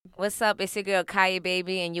What's up? It's your girl Kaya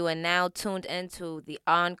Baby, and you are now tuned into the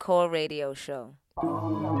Encore Radio Show.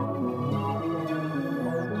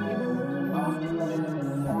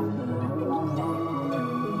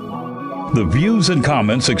 The views and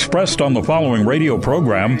comments expressed on the following radio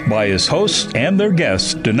program by its hosts and their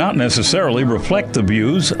guests do not necessarily reflect the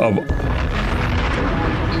views of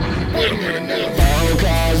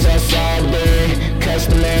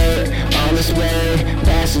customary, on its way,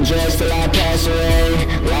 passengers till I pass away,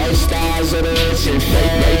 lifestyles of the rich and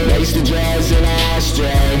fame, waste the drugs in an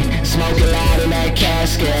ashtray, smoking loud in that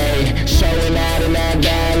cascade, showing out in that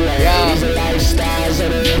ballet, these are lifestyles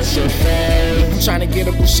of the rich and fame. I'm trying to get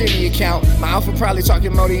a Bushini account, my outfit probably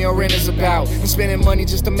talking more than your rent is about, I'm spending money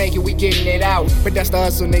just to make it, we getting it out, but that's the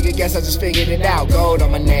hustle nigga, guess I just figured it out, gold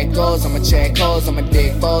on my neck, goals on my check, holes on my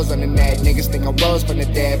dick, balls on the net, niggas think I rose from the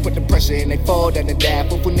dead, put the pressure in they fold and the dab,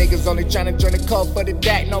 but for niggas only trying to join the code for the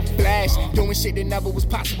DAC, no flash, doing shit that never was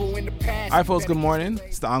possible in the past. Alright folks, good morning.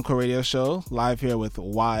 It's the Encore Radio Show, live here with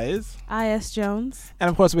Wise. I.S. Jones. And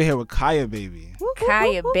of course we're here with Kaya Baby.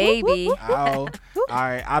 Kaya Baby.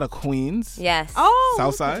 Alright, out of Queens. Yes. Oh.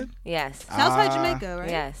 Southside? Yes. Southside Jamaica, right?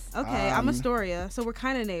 Yes. Okay, I'm Astoria, so we're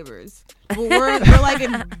kind of neighbors. But we're like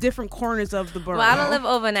in different corners of the borough. Well, I don't live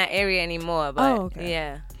over in that area anymore, but okay.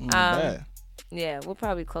 Yeah. Bet. Yeah, we're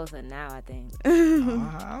probably closer now, I think.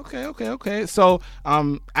 Okay. So,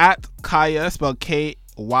 at Kaya, spelled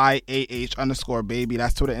KYAH_baby.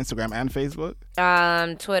 That's Twitter, Instagram, and Facebook.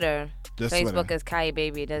 Twitter. Just Facebook Twitter. is Kaya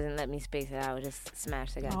Baby. It doesn't let me space it out. Just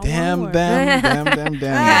smash together. Oh. Damn.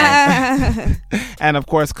 Damn. And of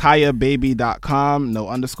course, KayaBaby.com. No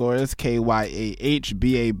underscores.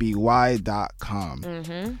 KYAHBABY.com.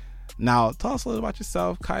 Mm-hmm. Now, tell us a little about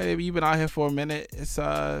yourself, Kaya Baby. You've been out here for a minute. It's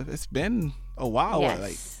been a while. Yes. What,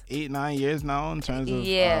 like 8-9 years now in terms of like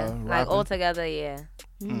rapping? altogether, yeah.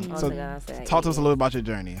 So Altogether, I'll say like talk to 8 us a little about your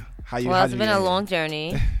journey. Well, it's been a long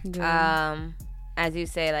journey. Good. As you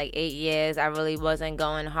say, like 8 years, I really wasn't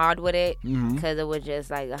going hard with it Mhm. because it was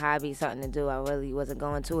just like a hobby, something to do. I really wasn't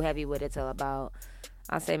going too heavy with it till about,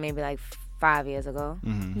 I'll say maybe like 5 years ago,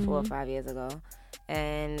 4 or 5 years ago.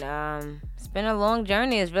 And it's been a long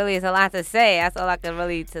journey. It's a lot to say. That's all I can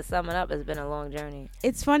really, to sum it up, it's been a long journey.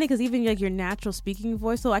 It's funny because even like your natural speaking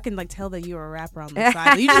voice, so I can like tell that you're a rapper on the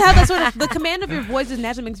side. You just have that sort of, the command of your voice just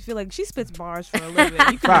naturally makes me feel like she spits bars for a living.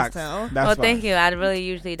 You can Facts. just tell. That's Thank you. I really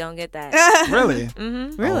usually don't get that. Really?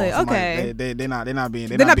 Mm-hmm. Really? Oh, so okay. They're not being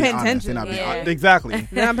They're not paying honest. attention. They're not being Yeah. exactly.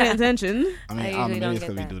 They're not paying attention. I mean, I I usually maybe don't it's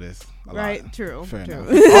get because we that. do this a Right? lot. True. Fair True.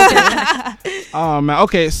 enough. Man.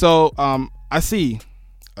 Okay, so I see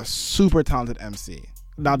a super talented MC.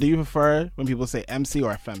 Now, do you prefer when people say MC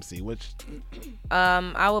or FMC? Which?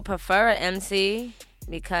 I would prefer an MC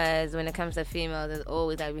because when it comes to females, it's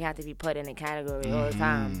always like we have to be put in a category all the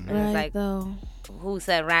time. And it's like, though. who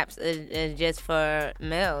said raps is just for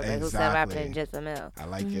males? Like, who said rapping Exactly. is just for males? I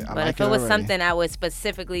like it. I But like if it was already. something that was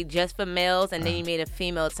specifically just for males and then you made a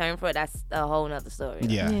female term for it, that's a whole nother story.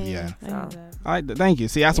 Yeah. I hear So. that. All right, thank you.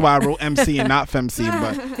 See, that's why I wrote MC and not FMC.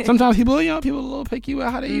 But sometimes people a little picky with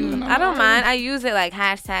how they use it. I don't mind. I use it like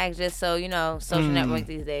hashtags just so, social network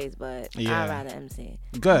these days, but Yeah. I'd rather MC.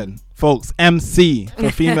 Good, folks. MC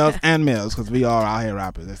for females and males because we all out here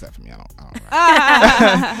rappers except for me. I don't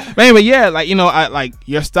rap. But anyway, yeah, like I like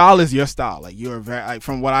your style is your style. Like you're very like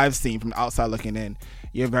from what I've seen from the outside looking in,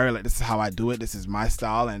 you're very like this is how I do it. This is my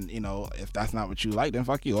style, and if that's not what you like, then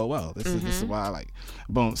fuck you. Oh well, this is what I like.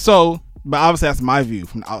 Boom. So, but obviously that's my view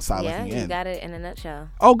from the outside Yeah, looking you in. got it in a nutshell.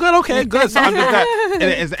 Oh, good. Okay, good. So I'm just that.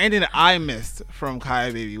 Is there anything that I missed from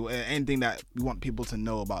Kaya Baby? Anything that you want people to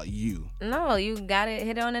know about you? No, you got it.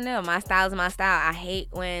 Hit it on the nail. My style is my style. I hate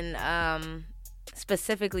when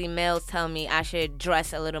specifically males tell me I should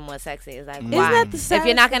dress a little more sexy. It's like, why? that the If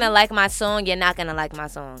you're not saddest gonna like my song, you're not gonna like my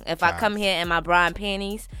song. If I come here in my bra and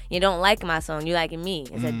panties, you don't like my song. You like me.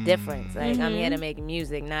 It's a difference. Like I'm here to make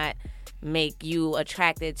music, not make you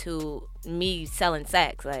attracted to me selling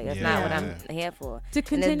sex. Like that's not what I'm here for. To And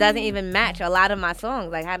continue- it doesn't even match a lot of my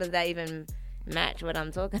songs. Like how does that even match what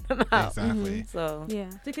I'm talking about? Exactly. So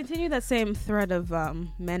Yeah, to continue that same thread of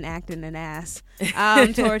men acting an ass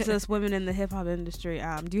towards us women in the hip hop industry.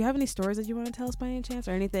 Do you have any stories that you want to tell us by any chance,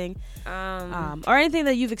 or anything, or anything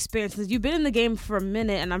that you've experienced? 'Cause you've been in the game for a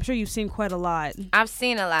minute, and I'm sure you've seen quite a lot. I've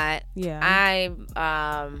seen a lot. Yeah,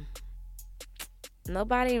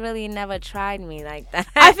 Nobody really never tried me like that.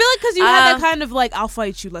 I feel like because you have that kind of like, I'll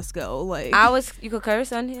fight you, let's go. Like you could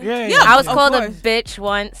curse on here? Yeah. Yeah, I was of called course. a bitch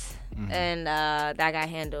once, and that got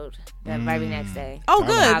handled the very next day. Oh,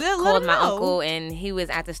 good. I Let called him my know. uncle, and he was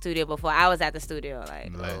at the studio before I was at the studio,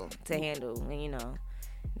 Lit. to handle, and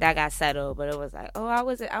that got settled, but it was like, oh, I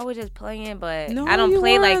was just playing, but No, I don't you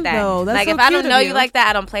play like weren't, that. though. That's Like so if I cute don't know of you like that,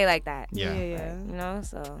 I don't play like that. Yeah. You know,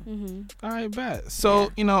 so. Mm-hmm. All right, bet.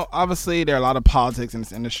 So, obviously there are a lot of politics in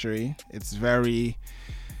this industry. It's very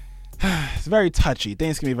touchy.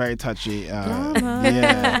 Things can be very touchy.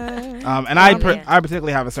 And I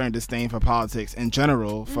particularly have a certain disdain for politics in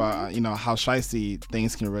general, for how shicey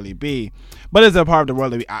things can really be. But it's a part of the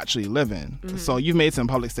world that we actually live in. Mm-hmm. So you've made some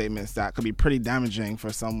public statements that could be pretty damaging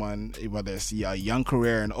for someone, whether it's a young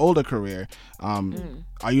career, an older career.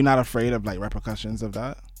 Are you not afraid of repercussions of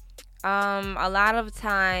that? A lot of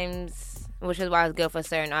times, which is why it's good for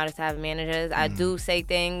certain artists to have managers. I do say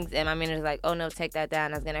things, and my manager's like, "Oh no, take that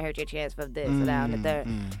down. That's gonna hurt your chance for this or that and the third."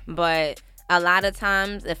 But a lot of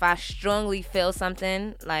times, if I strongly feel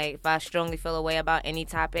something, like if I strongly feel a way about any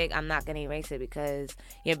topic, I'm not gonna erase it, because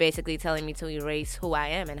you're basically telling me to erase who I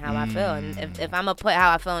am and how I feel. And if I'm gonna put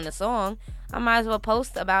how I feel in the song, I might as well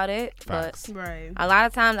post about it. Facts. But Right. a lot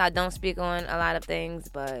of times I don't speak on a lot of things,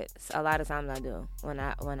 but a lot of times I do when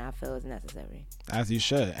I feel it's necessary. As you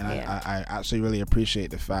should. And Yeah. I actually really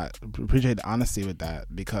appreciate the honesty with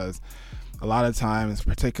that, because a lot of times,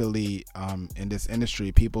 particularly in this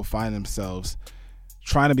industry, people find themselves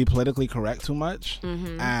trying to be politically correct too much,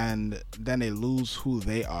 and then they lose who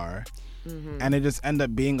they are. And they just end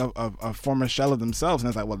up being a former shell of themselves, and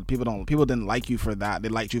it's like, well, people didn't like you for that. They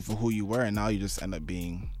liked you for who you were, and now you just end up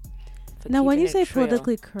being. Now, when you say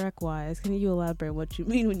politically correct wise, can you elaborate what you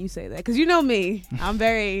mean when you say that? Because you know me, I'm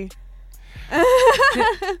very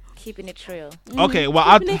keeping it trill. Okay, well,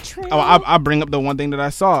 I'll bring up the one thing that I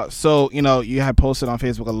saw. So, you had posted on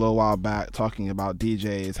Facebook a little while back talking about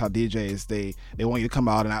DJs, how DJs they want you to come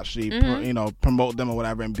out and actually promote them or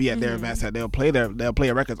whatever, and be at their events, that they'll play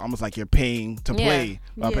your records almost like you're paying to play.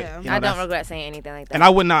 I don't regret saying anything like that. And I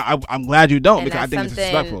would not. I'm glad you don't, and because I think it's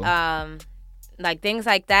disrespectful. Like things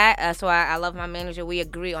like that. That's why I love my manager. We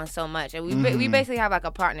agree on so much, and we basically have like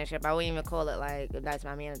a partnership. I wouldn't even call it like that's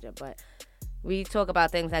my manager, but we talk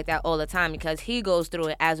about things like that all the time, because he goes through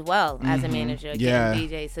it as well as a manager, getting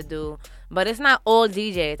DJs to do. But it's not all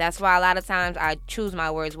DJs. That's why a lot of times I choose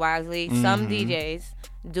my words wisely. Some DJs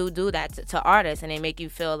do that to artists, and they make you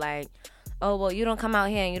feel like, oh, well, you don't come out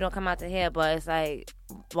here and you don't come out to here. But it's like,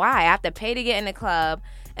 why? I have to pay to get in the club,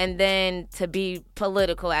 and then to be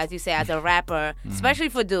political, as you say, as a rapper, especially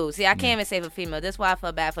for dudes. See, I can't even say for female. This is why I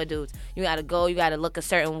feel bad for dudes. You got to go. You got to look a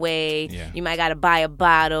certain way. Yeah. You might got to buy a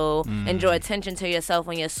bottle and draw attention to yourself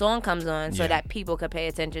when your song comes on, so that people can pay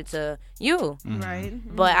attention to you. Right.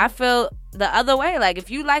 But I feel the other way. Like, if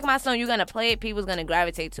you like my song, you're going to play it. People's going to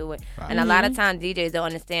gravitate to it. Right. And a lot of times DJs don't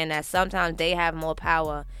understand that sometimes they have more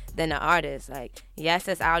power than the artist. Like, yes,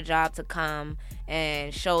 it's our job to come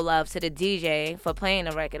and show love to the DJ for playing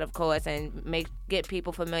the record, of course, and get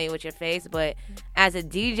people familiar with your face. But as a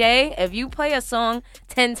DJ, if you play a song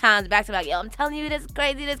 10 times back to back, yo, I'm telling you, this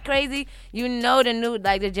crazy, you know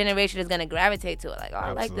the generation is gonna gravitate to it. Like, oh,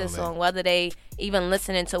 I like this song, whether they even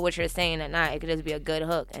listening to what you're saying or not. It could just be a good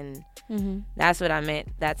hook, and that's what I meant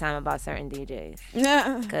that time about certain DJs.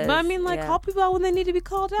 Yeah, but I mean, like, call people out when they need to be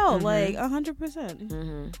called out, like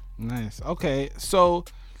 100%. Nice. Okay, so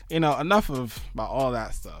enough about all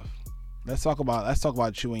that stuff. Let's talk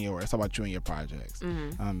about you and your work. Let's talk about you and your projects.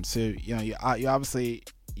 So you obviously,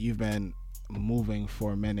 you've been moving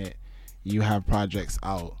for a minute. You have projects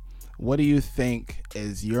out. What do you think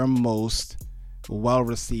is your most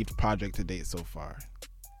well-received project to date so far?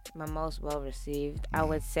 My most well-received, I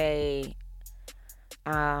would say,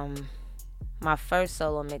 my first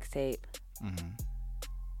solo mixtape.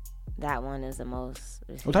 That one is the most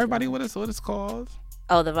received. Well, tell everybody what it's called.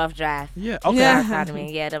 Oh, The Rough Draft. Yeah, okay.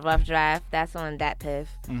 Yeah, The Rough Draft. That's on Dat Piff.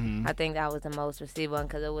 I think that was the most received one,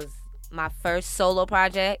 because it was my first solo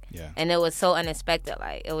project. Yeah. And it was so unexpected.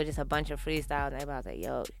 Like, it was just a bunch of freestyles, and everybody was like,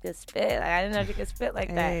 yo, you can spit. Like, I didn't know you could spit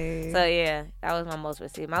like that. So, yeah, that was my most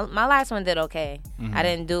received. My last one did okay. I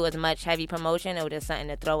didn't do as much heavy promotion. It was just something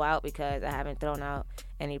to throw out, because I haven't thrown out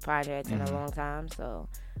any projects in a long time. So,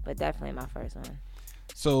 but definitely my first one.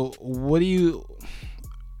 So, what do you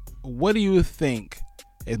think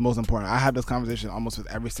is most important? I have this conversation almost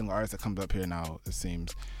with every single artist that comes up here now, it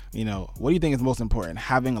seems. What do you think is most important?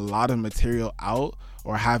 Having a lot of material out,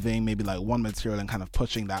 or having maybe like one material and kind of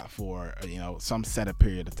pushing that for, some set a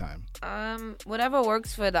period of time? Whatever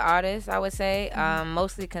works for the artist, I would say.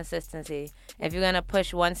 Mostly consistency. If you're going to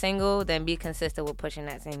push one single, then be consistent with pushing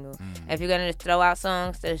that single. If you're going to throw out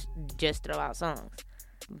songs, just throw out songs.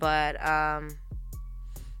 But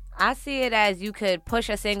I see it as you could push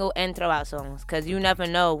a single and throw out songs, because you never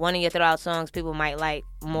know. One of your throw out songs people might like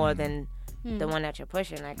more than the one that you're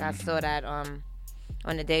pushing. Like, I saw that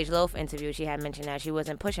on the Dej Loaf interview, she had mentioned that she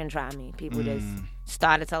wasn't pushing Try Me. People just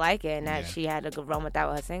started to like it, and that she had to run with that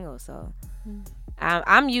with her single. So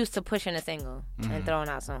I'm used to pushing a single and throwing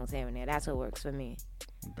out songs here and there. That's what works for me.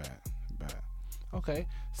 Bad. Okay,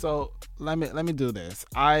 so let me do this.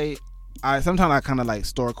 I sometimes I kind of like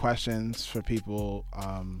store questions for people.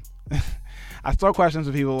 I store questions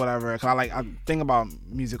for people, whatever. Cause I think about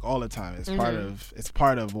music all the time. It's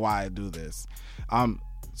part of why I do this.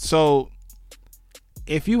 So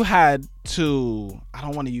if you had to, I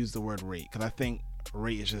don't want to use the word rate because I think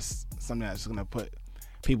rate is just something that's gonna put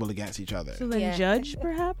people against each other. So then judge,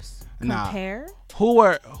 perhaps compare. Who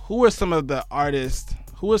are some of the artists?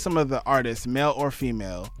 Who are some of the artists, male or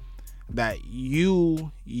female, that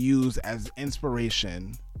you use as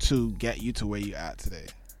inspiration to get you to where you're at today?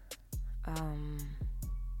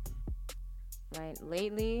 Right,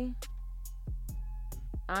 lately,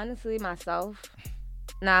 honestly, myself.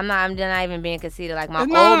 No, I'm not even being conceited. Like my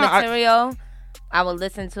old material, I would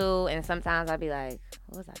listen to, and sometimes I'd be like,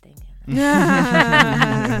 "What was I thinking?"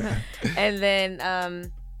 And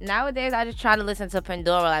then nowadays, I just try to listen to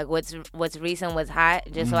Pandora, like what's recent, what's hot,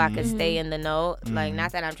 just so I can stay in the know. Like,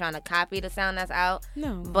 not that I'm trying to copy the sound that's out,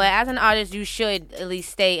 but as an artist, you should at least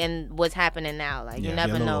stay in what's happening now. Like, you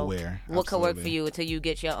never know what could work for you until you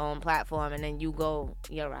get your own platform, and then you go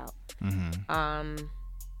your route.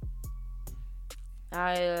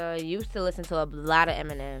 I used to listen to a lot of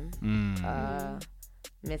Eminem,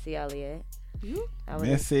 Missy Elliott.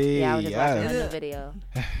 Missy, I was just watching a new video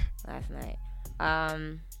last night. I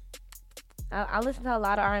listen to a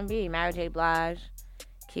lot of R&B. Mary J. Blige,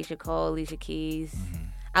 Keisha Cole, Alicia Keys.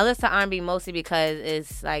 I listen to R&B mostly because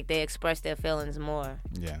it's like they express their feelings more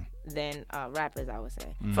than rappers, I would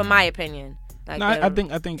say. From my opinion. Like no, I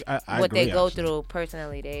think I what agree, they go actually. through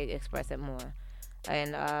personally, they express it more.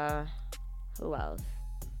 And who else?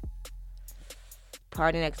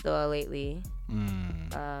 Party Next Door lately.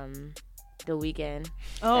 The Weeknd.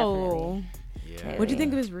 Oh. Yeah. What do you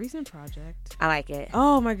think of his recent project? I like it.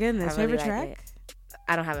 Oh my goodness. I really Favorite like track? it.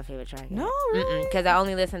 I don't have a favorite track yet. No, really? Because I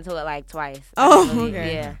only listened to it like twice. Oh, really,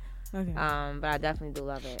 okay. Yeah. Okay. But I definitely do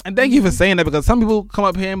love it. And thank you for saying that, because some people come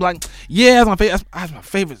up here and be like, "Yeah, that's my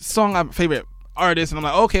favorite song. I'm my favorite artist," and I'm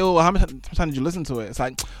like, "Okay, well, how much time did you listen to it?" It's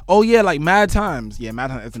like, "Oh yeah, like Mad Times." Yeah, Mad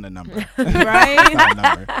Times isn't a number, Right? It's not a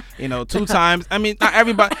number. 2 times. I mean, not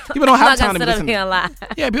everybody. People don't have time to be listening. Yeah,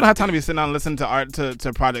 people don't have time to be sitting down and listening to art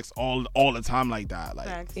to projects all the time like that.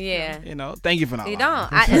 Like, yeah. Thank you for not. You don't.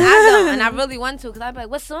 I don't, and I really want to, because I'm like,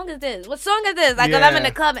 "What song is this? What song is this?" Like, 'cause I'm in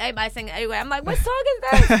the club, and everybody singing everywhere. I'm like, "What song is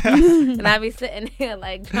this?" And I be sitting here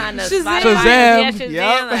like trying to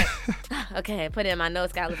Shazam. Like, okay, put it in my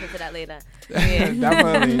notes. Gotta listen to that later. Yeah.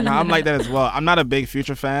 Definitely. No, I'm like that as well. I'm not a big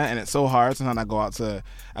Future fan, and it's so hard. Sometimes I go out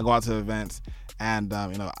to events, and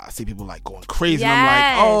I see people like going crazy. Yes. And I'm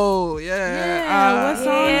like, "Oh yeah, what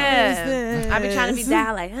song is this?" I be trying to be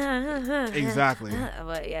down like, exactly.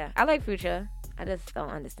 But yeah, I like Future. I just don't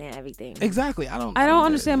understand everything. Exactly. I don't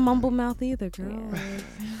understand mumble mouth either, girl. Yeah.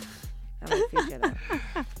 I like Future though.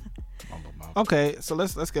 Okay, so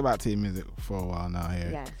let's get back to your music for a while now here.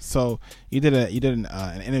 Yes. So you did an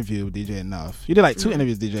interview with DJ Enough. You did like 2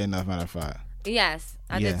 interviews with DJ Enough, matter of fact. Yes,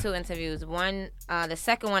 I did 2 interviews. One, the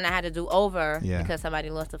second one I had to do over because somebody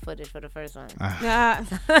lost the footage for the first one.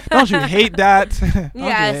 Don't you hate that?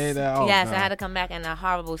 Yes, you hate that? Oh, yes. God. I had to come back in a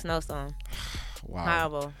horrible snowstorm. Wow.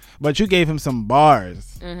 Horrible. But you gave him some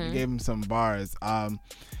bars. You gave him some bars. Can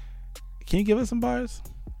you give us some bars?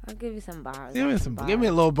 I'll give you some bars. Give me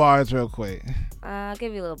a little bars real quick. I'll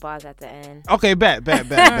give you little bars at the end. Okay, bet.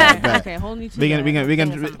 Okay, hold me to we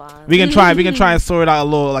can try and sort out a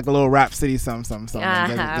little Rap City something. Get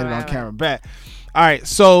it on camera. Bet. All right.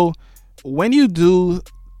 So when you do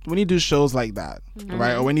shows like that,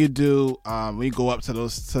 right? Or when you do when you go up to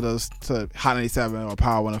Hot 97 or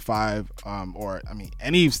Power 105, or I mean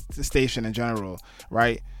any station in general,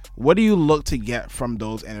 right? What do you look to get from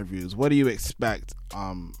those interviews? What do you expect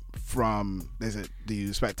do you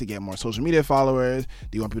expect to get more social media followers?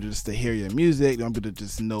 Do you want people just to hear your music? Do you want people to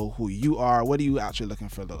just know who you are? What are you actually looking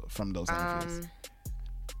for from those interviews?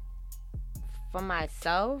 For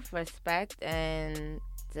myself, respect, and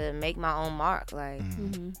to make my own mark, like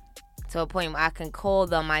to a point where I can call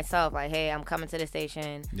them myself, like, "Hey, I'm coming to the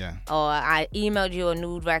station." Yeah. Or I emailed you a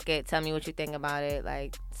nude record. Tell me what you think about it.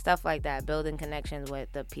 Like stuff like that. Building connections with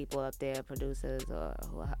the people up there, producers or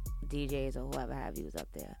DJs or whoever have you up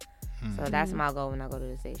there. So that's my goal when I go to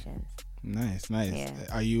the stations. Nice. Yeah.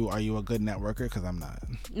 Are you a good networker? Because I'm not.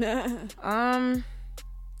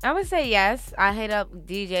 I would say yes. I hit up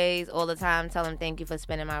DJs all the time, tell them thank you for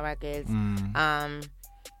spinning my records.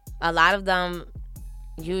 A lot of them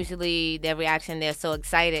usually their reaction, they're so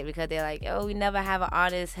excited because they're like, oh, we never have an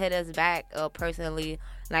artist hit us back or personally.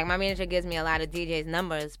 Like, my manager gives me a lot of DJs'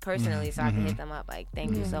 numbers personally, so I can hit them up like,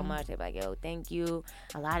 thank you so much. They're like, yo, thank you.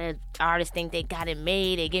 A lot of artists think they got it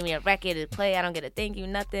made. They give me a record to play. I don't get a thank you,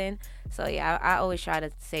 nothing. So, yeah, I always try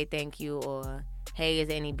to say thank you, or, hey, is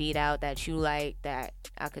there any beat out that you like that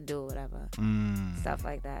I could do, whatever. Stuff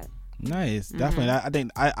like that. Nice. Definitely. I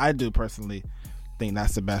think I do personally think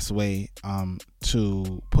that's the best way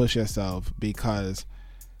to push yourself, because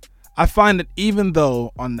I find that even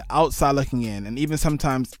though on the outside looking in, and even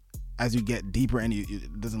sometimes as you get deeper and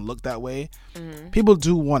it doesn't look that way, people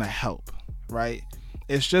do want to help, right?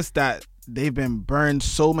 It's just that they've been burned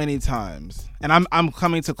so many times, and I'm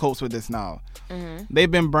coming to cope with this now. They've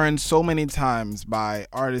been burned so many times by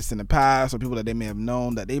artists in the past or people that they may have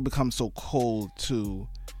known, that they become so cold to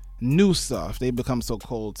new stuff. They become so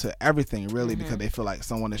cold to everything, really, because they feel like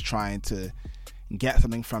someone is trying to get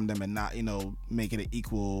something from them and not, make it an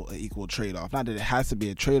equal trade-off. Not that it has to be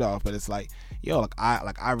a trade-off, but it's like, yo, I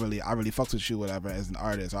really fucks with you, whatever, as an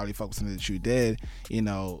artist. I really fucks with something that you did,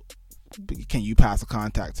 can you pass a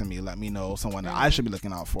contact to me? Let me know someone that I should be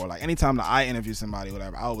looking out for. Like, anytime that I interview somebody,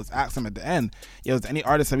 whatever, I always ask them at the end, is there any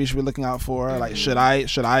artists that we should be looking out for? Like, should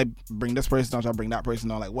I bring this person on? Should I bring that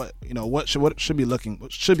person on? Like, what should we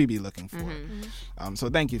be looking for? So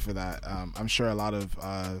thank you for that. I'm sure a lot of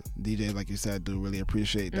DJs, like you said, do really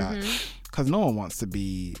appreciate that, because no one wants to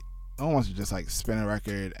just like spin a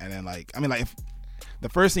record and then if the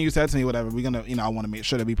first thing you said to me, whatever, we're gonna, I want to make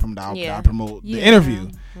sure that we promote the interview.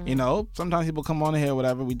 Sometimes people come on here,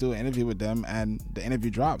 whatever, we do an interview with them, and the interview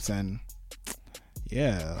drops, and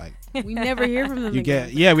we never hear from them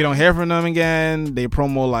again. We don't hear from them again. They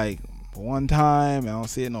promo like one time, and I don't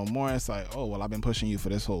see it no more. It's like, oh well, I've been pushing you for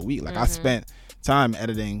this whole week. Like, I spent time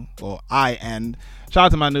editing, shout out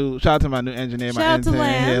to my new engineer, my intern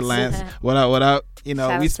here, Lance. What up?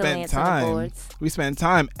 We spent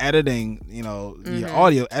time editing, your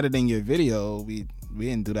audio, editing your video. We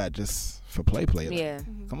didn't do that just for play.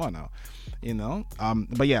 Come on now,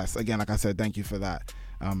 but yes, again, like I said, thank you for that.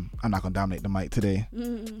 I'm not gonna dominate the mic today.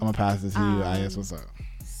 I'm gonna pass this to you. Ayaz, what's up?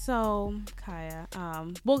 So, Kaya,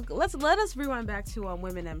 let us rewind back to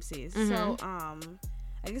women MCs. So,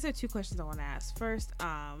 I guess there are two questions I want to ask. First,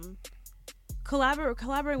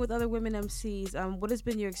 collaborating with other women MCs, what has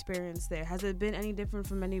been your experience there? Has it been any different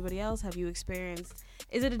from anybody else?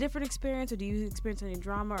 Is it a different experience, or do you experience any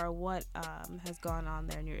drama, or what has gone on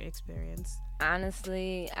there in your experience?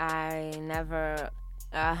 Honestly, I never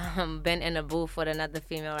been in a booth with another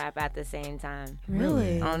female rap at the same time.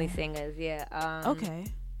 Really? Only singers, yeah. Okay.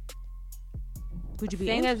 Would you be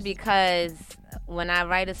singers? Because when I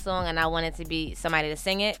write a song and I want it to be somebody to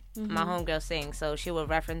sing it, my homegirl sings, so she will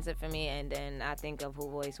reference it for me, and then I think of who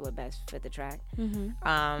voice would best fit the track.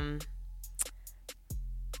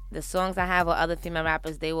 The songs I have with other female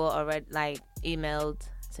rappers, they will already emailed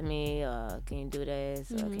to me, can you do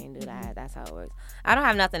this, or can you do that? That's how it works. I don't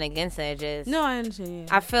have nothing against it. Just, no, I understand.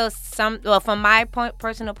 I feel from my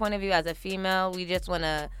personal point of view as a female, we just want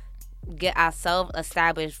to get ourselves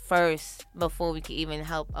established first before we can even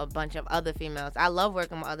help a bunch of other females. I love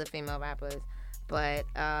working with other female rappers, but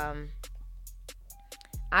I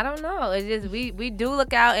don't know. It's just we do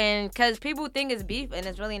look out, and because people think it's beef, and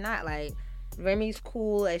it's really not. Like, Remy's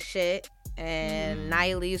cool as shit, and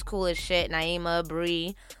Nailee's cool as shit. Naima,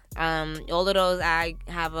 Bree, all of those I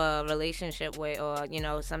have a relationship with, or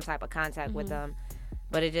some type of contact with them.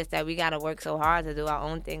 But it's just that we gotta work so hard to do our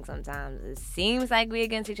own thing sometimes. It seems like we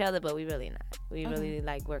against each other, but we really not. We really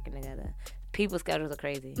like working together. People's schedules are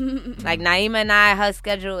crazy. Like, Naima and her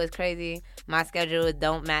schedule is crazy. My schedule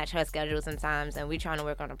don't match her schedule sometimes, and we trying to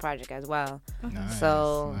work on a project as well. Nice,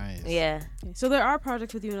 so, yeah. So there are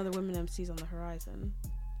projects with you and other women MCs on the horizon.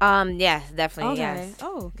 Yes, definitely. Okay. Yes.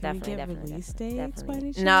 Oh, can we get release dates by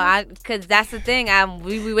any chance? No, because that's the thing.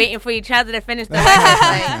 We waiting for each other to finish the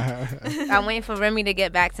record. I'm waiting for Remy to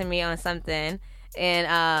get back to me on something.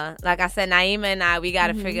 And like I said, Naima and I, we got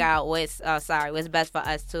to figure out what's best for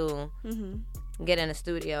us to get in the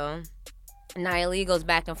studio. Nailee goes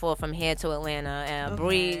back and forth from here to Atlanta, and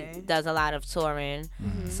Bree does a lot of touring.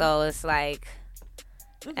 So it's like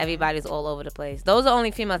everybody's all over the place. Those are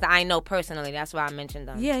only females that I know personally. That's why I mentioned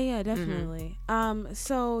them. Yeah, definitely.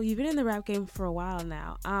 So you've been in the rap game for a while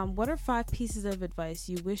now. What are 5 pieces of advice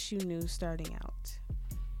you wish you knew starting out?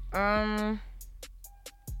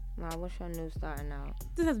 I wish I knew starting out.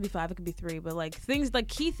 It doesn't have to be 5. It could be 3. But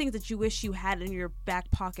key things that you wish you had in your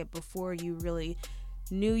back pocket before you really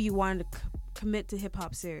knew you wanted to commit to hip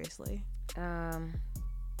hop seriously.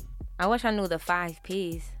 I wish I knew the 5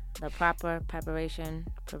 P's. The proper preparation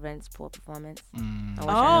prevents poor performance. See,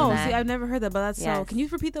 I've never heard that, but that's so. Can you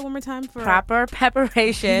repeat that one more time? For proper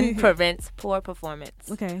preparation prevents poor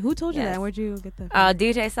performance. Okay, who told you that? Where'd you get that from?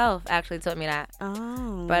 DJ Self actually taught me that.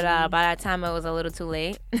 Oh. But by that time, it was a little too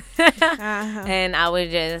late. And I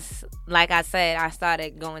was just, like I said, I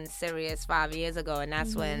started going serious 5 years ago, and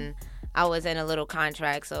that's when I was in a little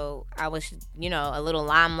contract, so I was, a little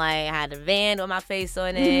limelight. I had a van with my face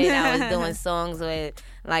on it. I was doing songs with,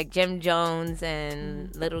 like, Jim Jones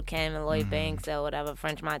and Little Kim and Lloyd Banks or whatever,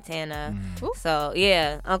 French Montana. So,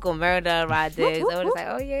 yeah, Uncle Murder, Rod Diggs. So it was like,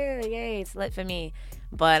 oh, yeah, yay, it's lit for me.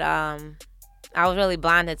 But I was really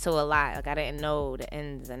blinded to a lot. Like, I didn't know the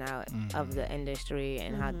ins and outs of the industry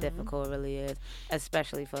and how difficult it really is,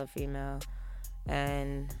 especially for a female.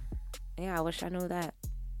 And, yeah, I wish I knew that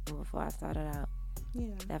before I started out.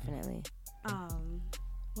 Yeah, definitely.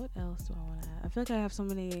 What else do I want to add? I feel like I have so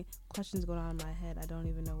many questions going on in my head. I don't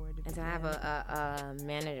even know where to begin. And to have a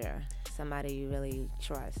manager, somebody you really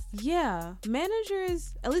trust. Yeah,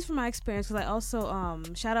 managers. At least from my experience, because I also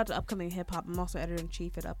shout out to Upcoming Hip Hop. I'm also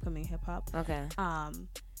editor-in-chief at Upcoming Hip Hop. Okay. I've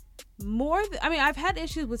had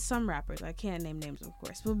issues with some rappers. I can't name names, of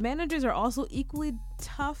course. But managers are also equally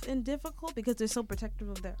tough and difficult because they're so protective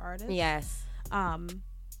of their artists. Yes.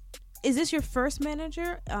 Is this your first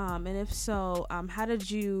manager? And if so, how did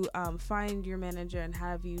you find your manager, and how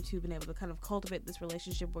have you two been able to kind of cultivate this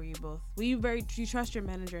relationship where you trust your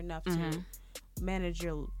manager enough to manage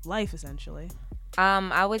your life, essentially?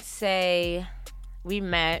 I would say we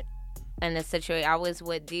met in the situation. I was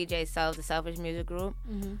with DJ Self, the Selfish Music Group,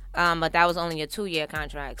 but that was only a 2-year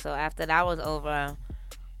contract. So after that was over,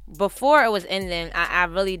 before it was ending, I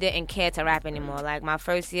really didn't care to rap anymore. Like, my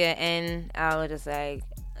first year in, I was just like,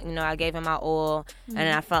 I gave him my all, and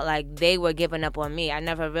I felt like they were giving up on me. I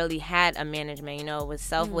never really had a management. It was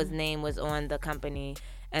Self name was on the company,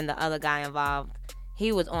 and the other guy involved,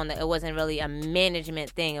 he was on it wasn't really a management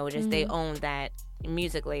thing. It was just they owned that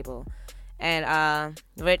music label. And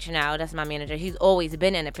Rich now, that's my manager. He's always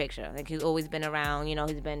been in the picture. Like, he's always been around.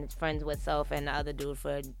 He's been friends with Self and the other dude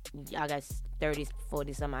for, I guess, 30,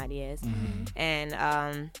 40 some odd years.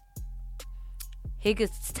 And he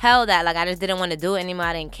could tell that, like, I just didn't want to do it anymore.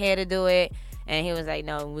 I didn't care to do it. And he was like,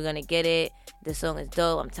 no, we're going to get it. This song is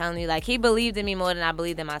dope. I'm telling you. Like, he believed in me more than I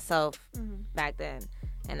believed in myself back then.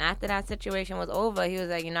 And after that situation was over, he was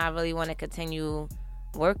like, I really want to continue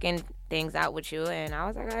working things out with you. And I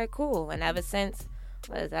was like, all right, cool. And ever since,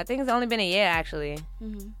 I think it's only been a year, actually.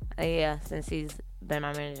 A year since he's been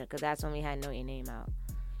my manager, because that's when we had Know Your Name out.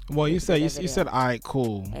 Well, you said all right,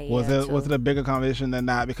 cool. Was it a bigger conversation than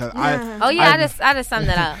that? Because I just summed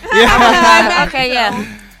it up. Yeah. Okay,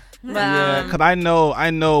 yeah. But, because I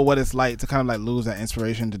know what it's like to kind of like lose that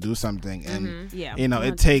inspiration to do something, and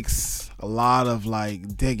it takes a lot of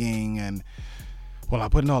like digging and, well, I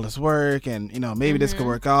put in all this work, and maybe this could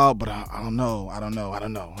work out, but I don't know.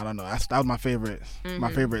 That was my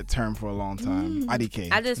favorite term for a long time.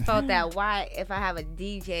 IDK. I just felt that why, if I have a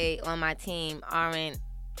DJ on my team, aren't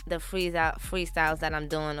the freestyles that I'm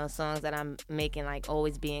doing or songs that I'm making like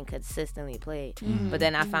always being consistently played. But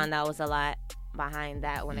then I found out was a lot behind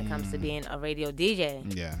that when it comes to being a radio DJ.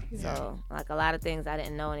 So like a lot of things I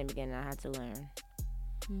didn't know in the beginning, I had to learn.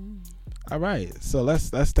 All right, so let's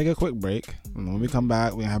take a quick break. And when we come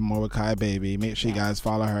back, we're gonna have more with Kaya Baby. Make sure you guys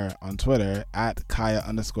follow her on Twitter at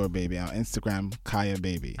Kaya_baby, on Instagram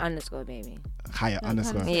Kaya_baby. _baby.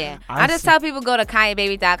 Kaya_. Yeah. I just tell people go to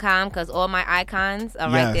KayaBaby.com because all my icons are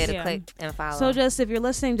right there to click and follow. So just, if you're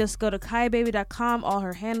listening, just go to KayaBaby.com. All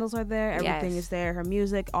her handles are there. Everything is there. Her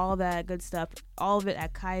music, all that good stuff. All of it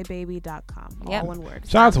at KayaBaby.com. All one word.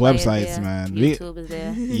 Shout out to websites, man. YouTube is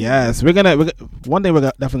there. Yes. One thing we're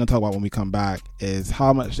definitely going to talk about when we come back is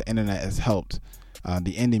how much the internet has helped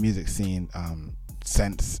the indie music scene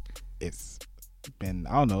since it's been,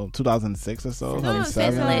 I don't know, 2006 or so.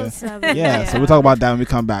 2007. Yeah, so we'll talk about that when we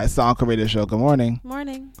come back. It's the Encore Radio Show. Good morning.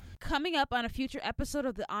 Morning. Coming up on a future episode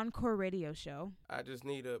of the Encore Radio Show. I just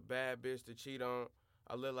need a bad bitch to cheat on.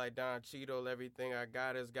 I look like Don Cheadle. Everything I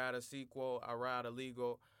got has got a sequel. I ride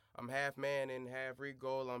illegal. I'm half man and half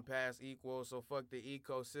regal. I'm past equal, so fuck the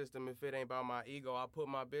ecosystem. If it ain't about my ego, I put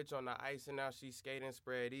my bitch on the ice and now she skating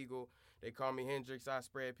spread eagle. They call me Hendrix, I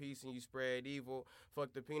spread peace and you spread evil.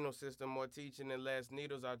 Fuck the penal system, more teaching and less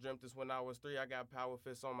needles. I dreamt this when I was 3. I got power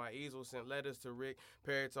fists on my easel. Sent letters to Rick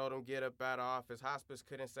Perry, told him get up out of office. Hospice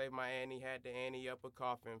couldn't save my Annie, had the Annie up a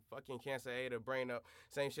coffin. Fucking cancer ate her brain up.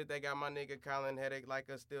 Same shit they got my nigga Colin, headache like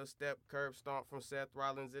a still step. Curb stomp from Seth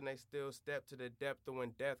Rollins and they still step to the depth of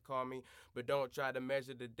when death death call me. But don't try to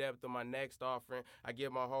measure the depth of my next offering. I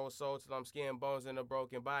give my whole soul till I'm skin, bones, and a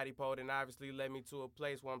broken body. Potent obviously led me to a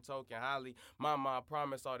place where I'm token highly. Mama, I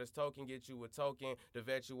promise all this token get you a token. The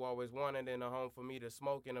vet you always wanted, and a home for me to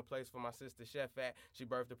smoke, and a place for my sister chef at. She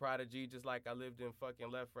birthed a prodigy just like I lived in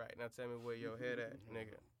fucking left right. Now tell me where your head at,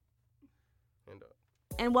 nigga.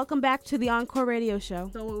 And welcome back to the Encore Radio Show.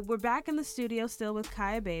 So we're back in the studio still with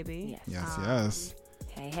Kaya Baby. Yes.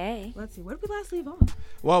 Hey. Let's see. Where did we last leave off?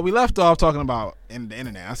 Well, we left off talking about the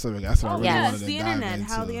internet. That's what I really wanted to the dive internet.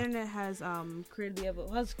 into. How the internet has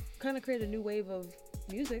created a new wave of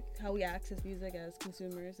music. How we access music as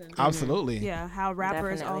consumers. And absolutely. Yeah. How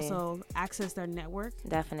rappers Definitely. also access their network.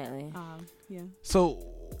 Definitely. Yeah. So,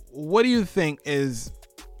 what do you think is?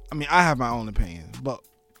 I mean, I have my own opinion, but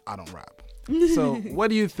I don't rap. So, what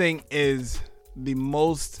do you think is the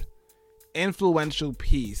most influential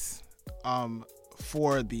piece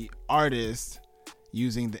for the artist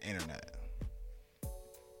using the internet?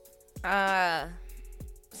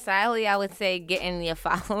 Sadly, I would say getting your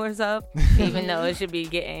followers up, even though it should be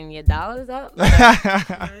getting your dollars up.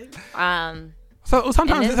 So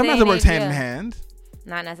sometimes it works hand in hand.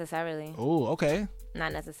 Not necessarily. Oh, okay.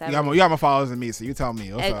 Not necessarily. You got more followers than me, so you tell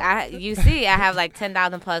me. What's up? You see, I have like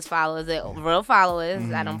 10,000 plus followers, real followers.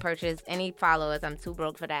 I don't purchase any followers. I'm too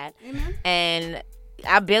broke for that. Amen. And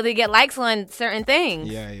I barely get likes on certain things.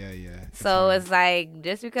 Yeah. So it's like,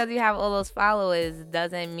 just because you have all those followers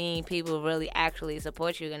doesn't mean people really actually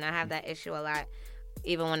support you. And I have that issue a lot,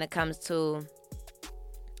 even when it comes to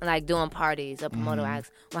like doing parties. A promoter asks,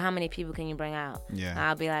 well, how many people can you bring out? Yeah. And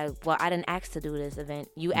I'll be like, well, I didn't ask to do this event.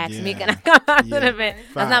 You asked me, can I come out to the event?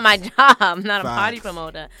 Facts. That's not my job. I'm not a party Facts.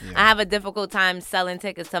 promoter. Yeah. I have a difficult time selling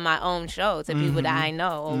tickets to my own show to people that I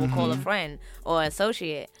know or will call a friend or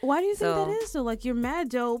associate. Why do you think So- that is? So like, you're mad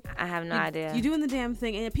dope. I have no idea. You're doing the damn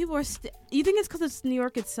thing, and people are. You think it's because it's New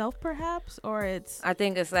York itself, perhaps, or it's? I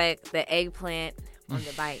think it's like the eggplant on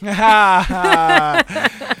the bike.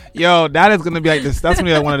 Yo, that is gonna be like this. That's gonna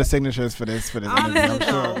be like one of the signatures for this. Honestly, I'm sure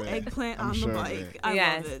though, of it. eggplant I'm on sure the of bike. it. I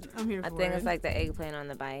Yes. love it. I'm here for I it. think it's like the eggplant on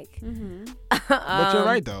the bike. But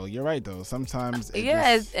you're right though. Sometimes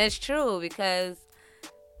It's true, because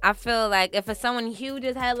I feel like if it's someone huge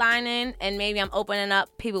is headlining and maybe I'm opening up,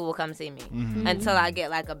 people will come see me until I get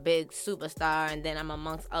like a big superstar, and then I'm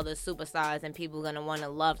amongst other superstars and people are gonna want to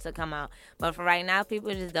love to come out. But for right now,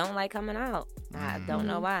 people just don't like coming out. I don't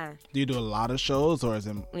know why. Do you do a lot of shows, or is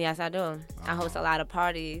it? Yes, I do. I host a lot of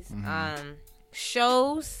parties.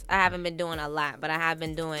 Shows, I haven't been doing a lot, but I have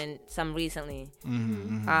been doing some recently.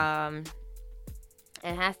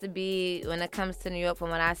 It has to be, when it comes to New York, from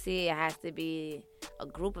what I see, it has to be a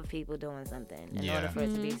group of people doing something in order for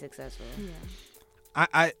it to be successful.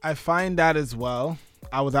 I find that as well.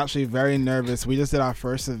 I was actually very nervous. We just did our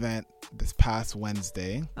first event this past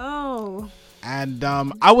Wednesday. Oh. And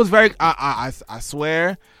I was very, I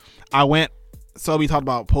swear, I went, so we talked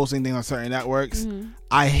about posting things on certain networks.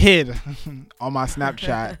 I hid on my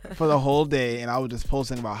Snapchat for the whole day, and I was just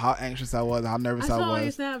posting about how anxious I was, how nervous I I saw all your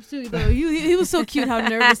was. snaps too, though. He was so cute how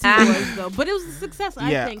nervous he was, though. But it was a success,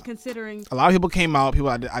 I think, considering. A lot of people came out. People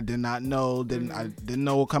I did not know. I didn't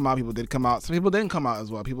know would come out. People did come out. Some people didn't come out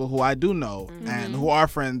as well. People who I do know and who are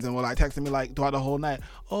friends and were like texting me like throughout the whole night.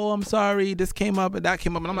 Oh, I'm sorry. This came up and that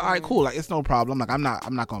came up, and I'm like, all right, cool. Like, it's no problem. Like, I'm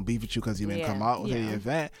not gonna beef with you because you didn't come out to the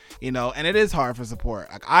event. You know, and it is hard for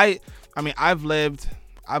support. Like I mean, I've lived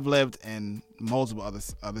in multiple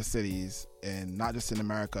other cities, and not just in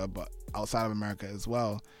America, but outside of America as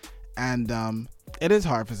well. And it is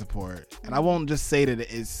hard for support. And I won't just say that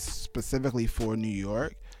it is specifically for New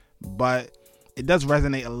York, but it does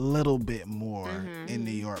resonate a little bit more in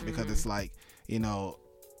New York, because it's like, you know,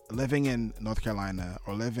 living in North Carolina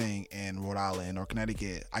or living in Rhode Island or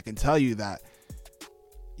Connecticut, I can tell you that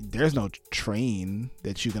there's no train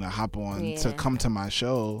that you're gonna hop on to come to my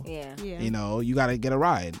show. You know, you gotta get a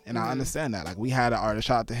ride, and I understand that. Like, we had an artist,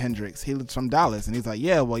 shout out to Hendrix, he lives from Dallas, and he's like,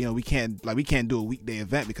 yeah, well, you know, we can't do a weekday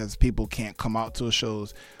event because people can't come out to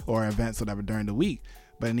shows or events or whatever during the week.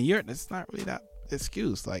 But in New York, it's not really that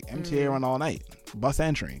excuse. Like, MTA run all night, bus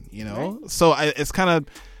and train, you know. Right. So it's kind of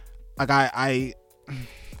like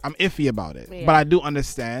I'm iffy about it, but I do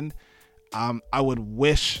understand. I would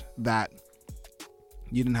wish that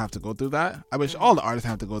you didn't have to go through that. I wish all the artists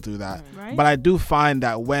have to go through that. Right. But I do find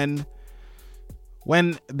that when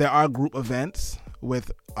there are group events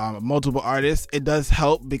with multiple artists, it does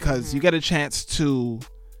help, because you get a chance to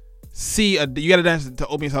you get a chance to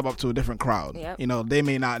open yourself up to a different crowd. Yep. You know, they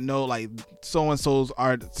may not know, like so and so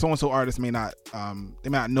artist may not they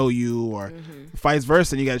may not know you, or vice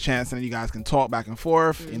versa. And you get a chance, and then you guys can talk back and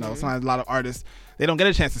forth. You know, sometimes a lot of artists, they don't get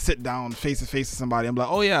a chance to sit down face to face with somebody and be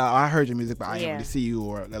like, oh yeah, I heard your music, but I didn't really see you,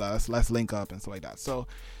 or let's link up and stuff like that. So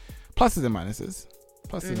pluses and minuses.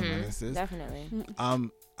 Definitely.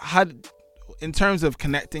 How, in terms of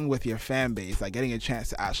connecting with your fan base, like getting a chance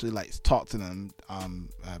to actually like talk to them,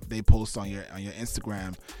 they post on your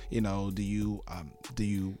Instagram, you know, do you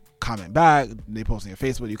comment back? They post on your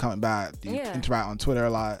Facebook, do you comment back? Do you interact on Twitter a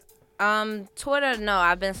lot? Twitter, no,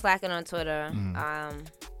 I've been slacking on Twitter.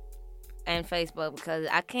 And Facebook, because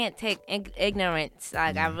I can't take ignorance.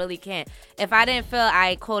 Like, I really can't. If I didn't feel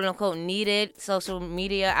I quote unquote needed social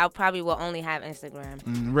media, I probably will only have Instagram.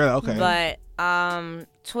 Really? Okay. But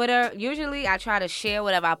Twitter, usually I try to share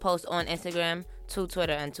whatever I post on Instagram to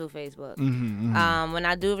Twitter and to Facebook. When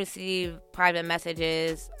I do receive private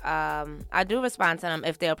messages, I do respond to them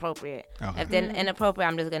if they're appropriate. If they're inappropriate,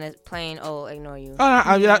 I'm just gonna plain ignore you.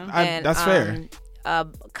 That's fair.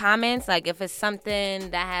 Comments, like if it's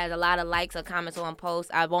something that has a lot of likes or comments on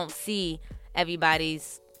posts, I won't see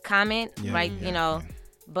everybody's comment, you know.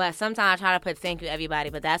 But sometimes I try to put thank you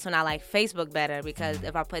everybody, but that's when I like Facebook better, because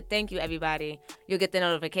if I put thank you everybody, you'll get the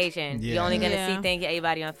notification. You're only gonna see thank you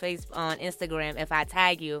everybody on Instagram if I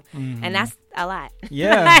tag you, and that's a lot.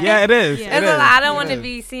 It is. It's a lot. I don't want to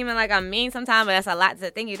be seeming like I'm mean sometimes, but that's a lot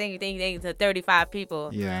to thank you to 35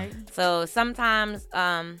 people. So sometimes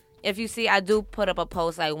if you see, I do put up a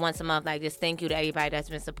post like once a month, like just thank you to everybody that's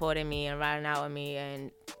been supporting me and riding out with me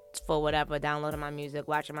and for whatever, downloading my music,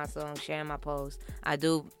 watching my songs, sharing my posts. I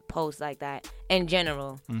do post like that in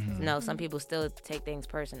general. No, some people still take things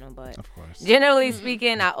personal, but of course, generally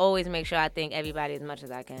speaking, I always make sure I thank everybody as much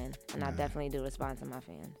as I can, and I definitely do respond to my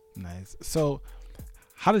fans. Nice. So,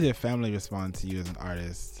 how does your family respond to you as an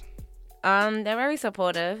artist? They're very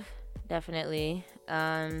supportive, definitely.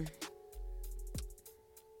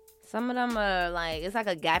 Some of them are like, it's like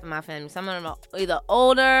a gap in my family. Some of them are either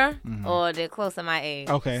older or they're close to my age.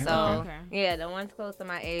 So, yeah, the ones close to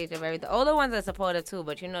my age are the older ones are supportive too,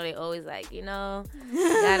 but you know, they always like, you know,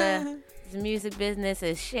 this music business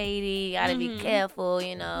is shady. You gotta be careful,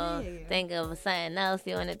 you know, think of something else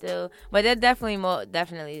you want to do. But they're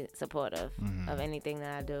definitely supportive of anything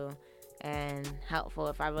that I do and helpful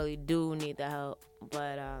if I really do need the help.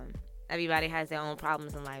 But, everybody has their own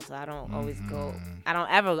problems in life, so I don't always I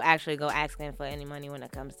don't ever actually go asking for any money when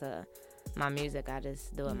it comes to my music. I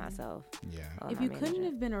just do it myself. If you couldn't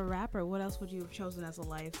have been a rapper, what else would you have chosen as a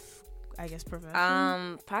life, I guess,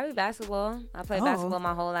 profession? Probably basketball. I played basketball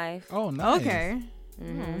my whole life. Oh, nice. Okay.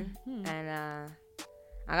 And I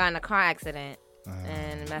got in a car accident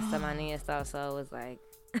and messed up my knee and stuff, so it was like,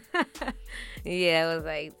 it was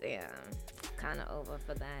like, damn, kind of over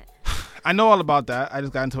for that. I know all about that. I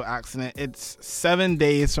just got into an accident. It's 7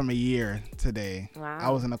 days from a year today. Wow.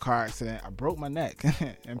 I was in a car accident. I broke my neck.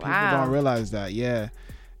 And people don't realize that. Yeah.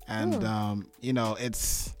 And, you know,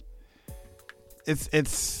 it's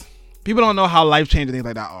people don't know how life-changing things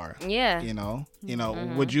like that are. Yeah. You know,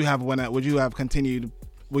 would you have continued,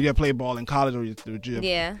 would you have played ball in college, or would you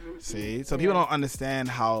have, see? So people don't understand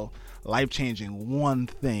how life-changing one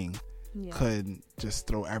thing could just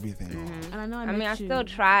throw everything off. And I still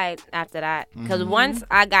tried after that, because once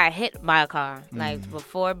I got hit by a car, like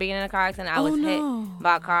before being in a car accident, I was hit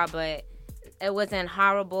by a car, but it wasn't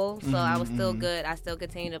horrible, so I was still good. I still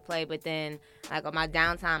continued to play, but then like on my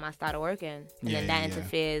downtime, I started working, and then that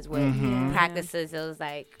interferes with practices. It was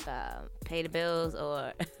like pay the bills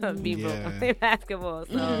or be broke and play basketball.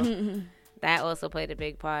 So that also played a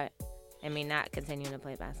big part in me not continuing to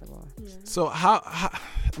play basketball. So how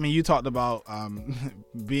I mean, you talked about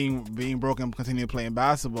being broken, continuing playing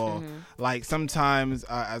basketball. Like sometimes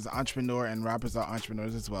as an entrepreneur, and rappers are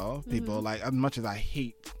entrepreneurs as well, people, like, as much as I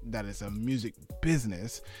hate that it's a music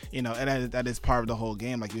business, you know, and that is part of the whole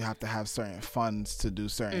game. Like, you have to have certain funds to do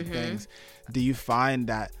certain things. Do you find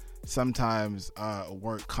that sometimes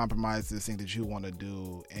work compromises things that you want to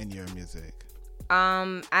do in your music?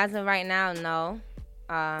 As of right now, no.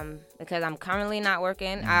 Because I'm currently not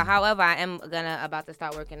working. However, I am about to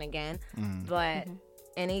start working again. But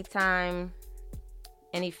anytime,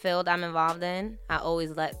 any field I'm involved in, I always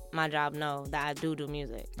let my job know that I do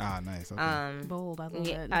music. Nice. Okay. Bold. I love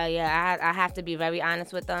that. I have to be very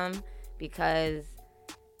honest with them, because,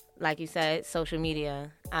 like you said, social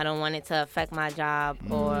media. I don't want it to affect my job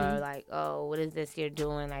or like, oh, what is this you're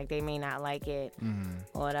doing? Like, they may not like it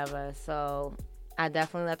or whatever. So I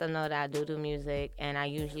definitely let them know that I do music, and I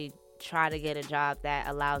usually try to get a job that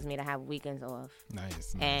allows me to have weekends off.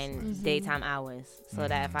 Nice. And daytime hours. So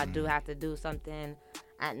that if I do have to do something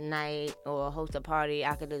at night or host a party,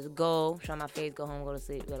 I could just go, show my face, go home, go to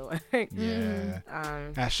sleep, go to work. Yeah.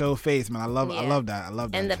 That show face, man. I love that. I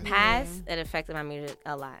love that. In the past, it affected my music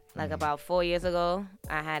a lot. Like about 4 years ago,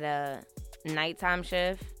 I had a nighttime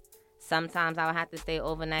shift. Sometimes I would have to stay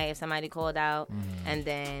overnight if somebody called out. And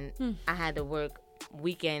then I had to work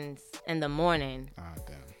weekends in the morning. Oh,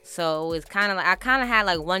 damn. So it was kind of like, I kind of had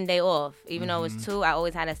like 1 day off. Even though it was 2, I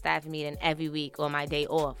always had a staff meeting every week on my day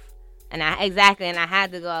off. And I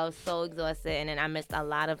had to go. I was so exhausted. And then I missed a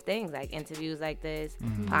lot of things, like interviews like this,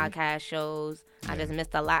 podcast shows. I just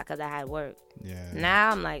missed a lot because I had work. Yeah.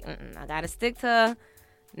 Now I'm like, I got to stick to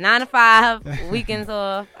 9 to 5, weekends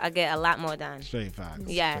off. I get a lot more done. Straight facts.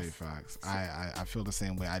 Yes. Straight facts. I feel the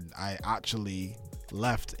same way. I actually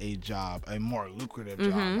left a job, a more lucrative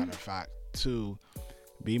job, matter of fact, to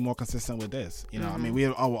be more consistent with this. You know, I mean, we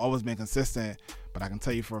have always been consistent, but I can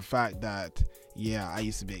tell you for a fact that, I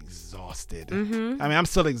used to be exhausted. I mean, I'm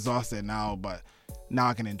still exhausted now, but now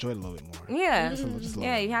I can enjoy it a little bit more. Yeah. Just a little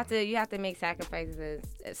You bit have to make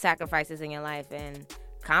sacrifices in your life and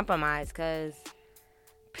compromise, because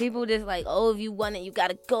people just like, if you want it, you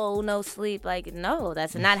gotta go, no sleep. Like, no,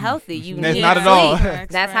 that's not healthy. You That's need not at sleep. all.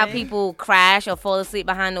 That's how people crash or fall asleep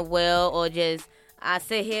behind the wheel, or just I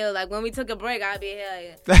sit here like when we took a break, I'd be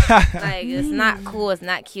here like it's not cool, it's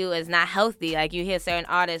not cute, it's not healthy. Like you hear certain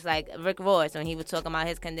artists like Rick Ross when he was talking about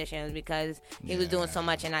his conditions because he was doing so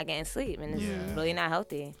much and not getting sleep, and it's really not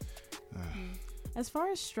healthy. As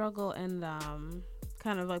far as struggle and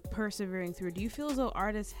kind of like persevering through, do you feel as though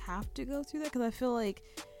artists have to go through that? Because I feel like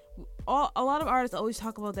a lot of artists always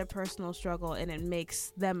talk about their personal struggle, and it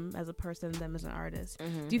makes them as a person, them as an artist.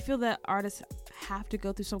 Do you feel that artists have to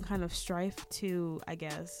go through some kind of strife to, I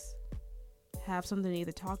guess, have something to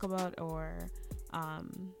either talk about or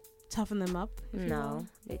toughen them up? No,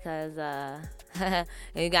 because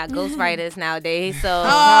you got ghostwriters nowadays, so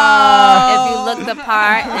if you look the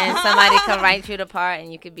part and somebody can write you the part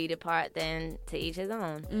and you could be the part, then to each his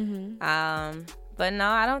own. But no,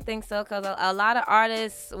 I don't think so, because a lot of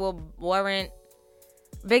artists will warrant.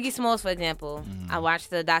 Biggie Smalls, for example, I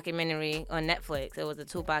watched the documentary on Netflix. It was a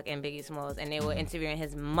Tupac and Biggie Smalls, and they were interviewing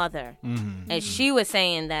his mother, and she was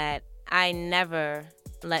saying that I never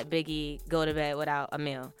let Biggie go to bed without a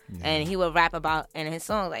meal, and he would rap about in his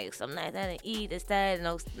songs like something like that, and eat this, that,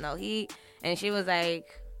 no heat, and she was like,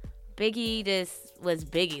 Biggie just was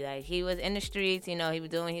Biggie. Like, he was in the streets, he was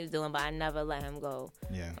doing what he was doing, but I never let him go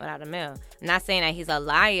without a meal. I'm not saying that he's a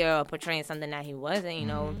liar or portraying something that he wasn't,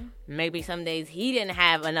 Maybe some days he didn't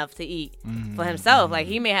have enough to eat for himself. Like,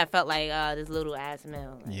 he may have felt like, this little ass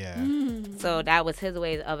meal. Like, so that was his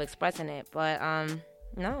way of expressing it. But,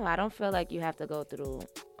 no, I don't feel like you have to go through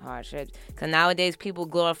hardships. Because nowadays people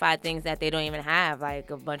glorify things that they don't even have, like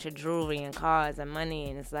a bunch of jewelry and cars and money,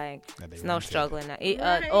 and it's like it's no struggle in that.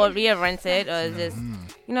 Or re-rented, or just,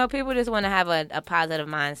 people just want to have a positive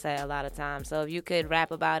mindset a lot of times. So if you could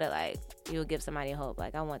rap about it, like, you would give somebody hope.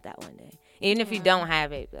 Like, I want that one day. Even if you don't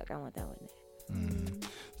have it, like, I want that one day.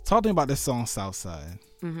 Talk to me about this song, Southside.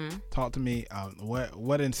 Talk to me.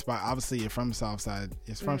 What inspired? Obviously, you're from Southside.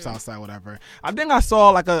 It's from Southside, whatever. I think I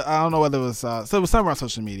saw I don't know whether it was. So it was somewhere on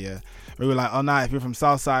social media. We were like, oh, nah, if you're from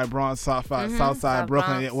Southside, Bronx, Southside, South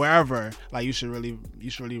Brooklyn, Bronx. Wherever, like you should really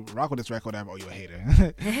rock with this record, whatever. Oh, you a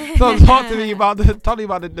hater. So talk to me about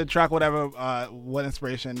the track, whatever. What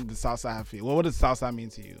inspiration did Southside have for you? What does Southside mean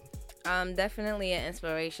to you? Definitely an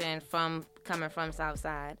inspiration coming from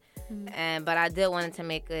Southside. But I did want to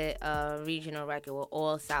make it a regional record with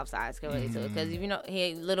all Southsides can relate to it, because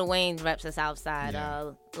Lil Wayne reps the Southside,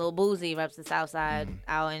 Lil Boosie reps the Southside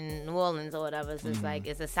out in New Orleans or whatever. So it's like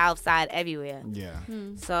it's a Southside everywhere.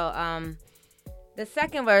 So the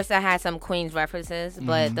second verse I had some Queens references,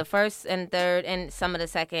 but the first and third and some of the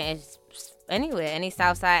second is anywhere, any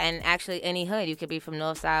Southside, and actually any hood. You could be from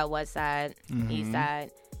North Side, West Side, East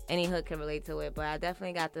Side. Any hood can relate to it, but I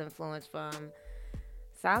definitely got the influence from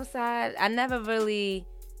Southside. I never really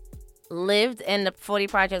lived in the 40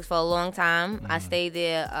 Projects for a long time. I stayed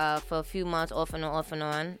there for a few months off and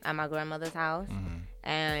on at my grandmother's house.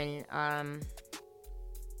 And I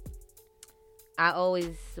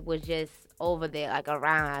always was just over there, like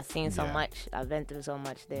around. I've seen so much. I've been through so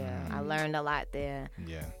much there. I learned a lot there.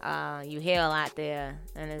 You hear a lot there.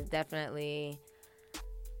 And it's definitely...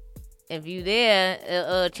 If you there,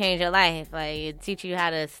 it'll change your life. Like, it teach you how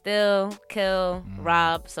to steal, kill,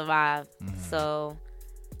 rob, survive. So,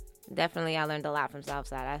 definitely I learned a lot from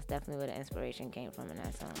Southside. That's definitely where the inspiration came from in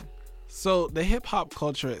that song. So, the hip-hop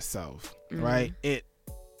culture itself, right?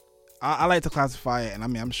 I like to classify it, and I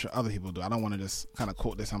mean, I'm sure other people do. I don't want to just kind of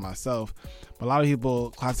quote this on myself, but a lot of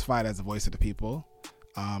people classify it as a voice of the people.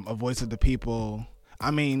 A voice of the people.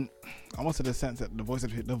 I mean, almost in the sense that the voice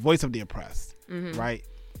of the oppressed, right?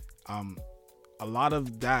 A lot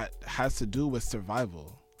of that has to do with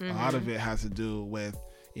survival. A lot of it has to do with,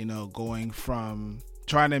 going from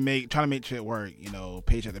trying to make shit work,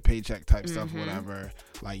 paycheck to paycheck type stuff, whatever.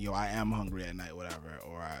 Like, I am hungry at night, whatever,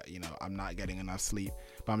 or I'm not getting enough sleep,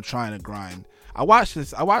 but I'm trying to grind. I watched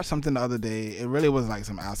something the other day. It really was like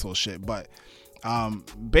some asshole shit, but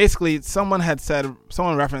basically someone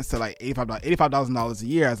referenced to like $85,000 a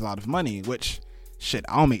year as a lot of money, which shit,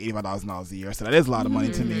 I don't make $85,000 a year, so that is a lot of money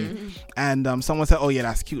to me. And someone said, "Oh yeah,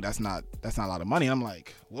 that's cute. That's not a lot of money." And I'm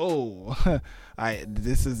like, whoa,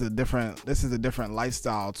 this is a different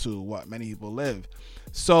lifestyle to what many people live.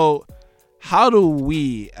 So how do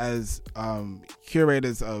we, as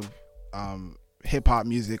curators of hip hop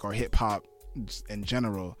music or hip hop in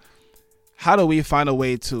general, how do we find a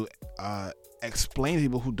way to explain to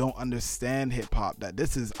people who don't understand hip hop that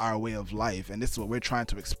this is our way of life and this is what we're trying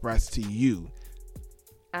to express to you?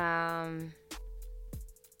 I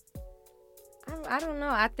don't know.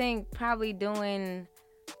 I think probably doing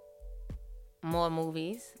more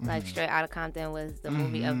movies. Like Straight Outta Compton was the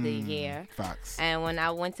movie of the year. Facts. And when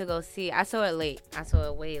I went to go see, I saw it late. I saw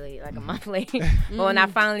it way late, like a month late. But when I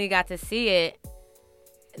finally got to see it,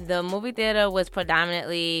 the movie theater was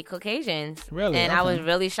predominantly Caucasians. Really? And okay. I was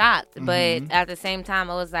really shocked. But at the same time,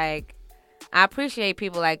 I was like, I appreciate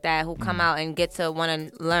people like that who come out and get to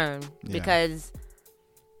want to learn. Yeah. Because,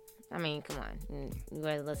 I mean, come on. You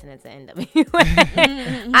were listening to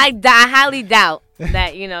NWA. I highly doubt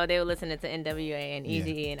that, they were listening to NWA and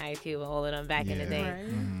Eazy-E and Ice Cube and all of them back in the day.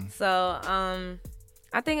 Right. So,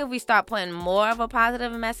 I think if we start putting more of a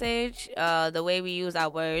positive message, the way we use our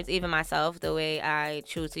words, even myself, the way I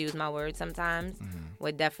choose to use my words sometimes,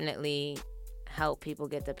 would definitely help people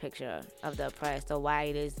get the picture of the oppressed or why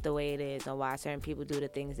it is the way it is or why certain people do the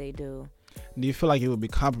things they do. Do you feel like it would be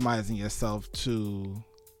compromising yourself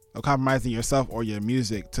or your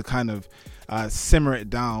music to kind of simmer it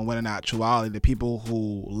down when in actuality the people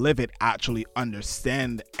who live it actually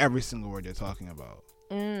understand every single word you're talking about?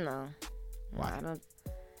 No. Why?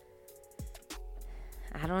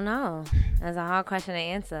 I don't know. That's a hard question to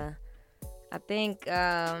answer. I think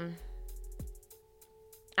I've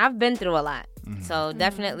been through a lot. So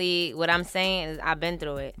definitely what I'm saying is I've been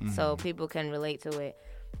through it. So people can relate to it.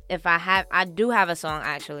 I do have a song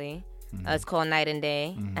actually. It's called Night and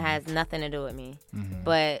Day. It has nothing to do with me.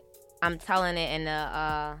 But I'm telling it in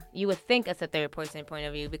you would think it's a third person point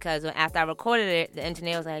of view because after I recorded it, the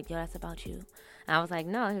engineer was like, "Yo, that's about you." And I was like,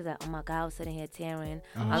 "No." He was like, "Oh my God, I was sitting here tearing.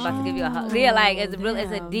 I was about to give you a hug." Yeah, like it's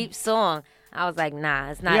a deep song. I was like, "Nah,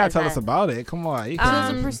 it's not." You gotta tell us about it. Come on. So it's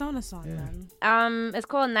a persona song then. It's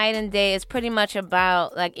called Night and Day. It's pretty much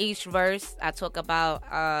about like each verse. I talk about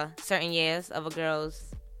certain years of a girl's.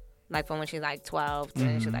 Like from when she's like 12 to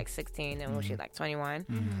when she's like 16 and when she's like 21.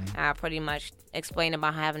 I pretty much explain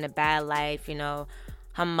about her having a bad life,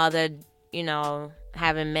 her mother,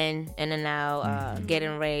 having men in and out,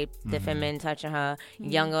 getting raped, different men touching her.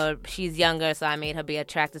 She's younger, so I made her be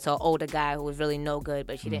attracted to an older guy who was really no good,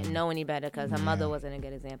 but she didn't know any better because her mother wasn't a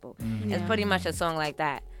good example. It's pretty much a song like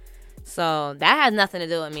that. So that has nothing to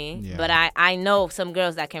do with me, but I know some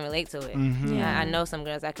girls that can relate to it. I know some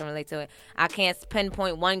girls that can relate to it. I can't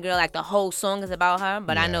pinpoint one girl like the whole song is about her,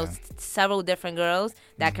 but I know several different girls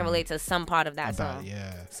that can relate to some part of that song.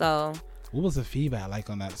 So what was the feedback like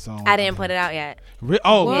on that song? I didn't put it out yet. Okay.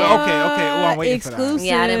 Oh, I'm waiting Exclusive. for that.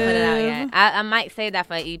 Yeah, I didn't put it out yet. I might say that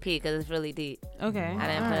for an EP because it's really deep. Okay. I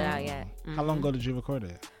didn't put it out yet. How long ago did you record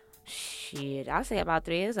it? Shit, I'll say about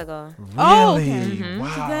 3 years ago. Really? Oh, okay.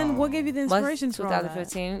 Wow. So then what gave you the inspiration for all that?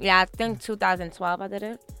 2015. Yeah, I think 2012 I did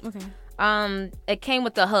it. Okay. It came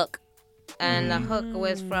with the hook. And the hook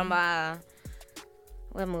was from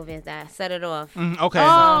what movie is that? Set It Off. Okay.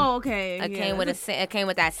 Oh, okay. It came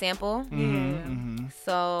with that sample.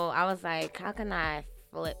 So I was like, how can I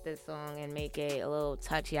flip this song and make it a little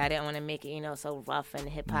touchy? I didn't want to make it, so rough and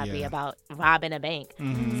hip hoppy about robbing a bank.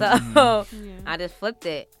 So I just flipped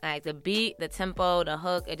it. Like the beat, the tempo, the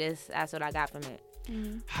hook, that's what I got from it.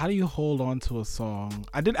 How do you hold on to a song?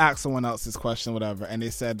 I did ask someone else this question, whatever, and they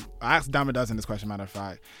said, I asked Diamond Dozen this question, matter of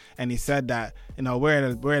fact, and he said that,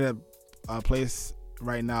 we're at a place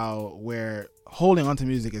right now where holding on to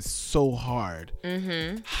music is so hard.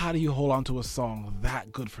 How do you hold on to a song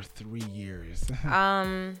that good for 3 years?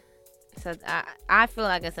 So I feel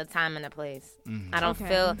like it's a time and a place. I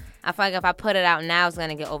feel like if I put it out now, it's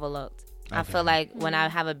gonna get overlooked. I feel like when I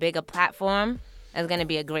have a bigger platform, it's gonna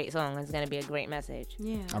be a great song. It's gonna be a great message.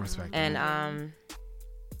 Yeah, I respect And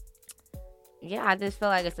yeah, I just feel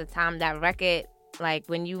like it's a time that record. Like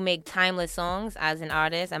when you make timeless songs as an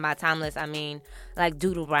artist, and by timeless I mean like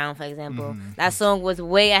Doodle Brown, for example. That song was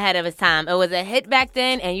way ahead of its time. It was a hit back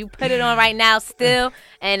then, and you put it on right now still,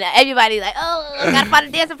 and everybody like, oh, gotta find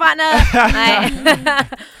a dancing partner.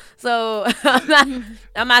 Like, so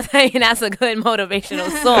I'm not saying that's a good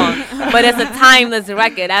motivational song, but it's a timeless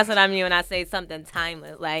record. That's what I mean when I say something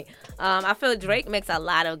timeless. Like I feel Drake makes a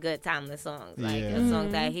lot of good timeless songs. Like the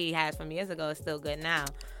songs that he has from years ago is still good now.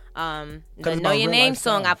 The Know Your Name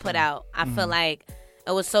song I put out, I feel like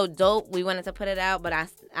it was so dope. We wanted to put it out, but I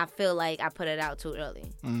feel like I put it out too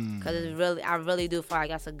early because I really do feel like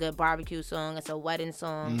that's a good barbecue song. It's a wedding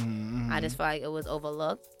song. I just feel like it was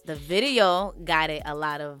overlooked. The video got it a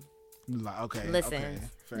lot of listens. Okay,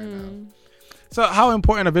 fair enough. So how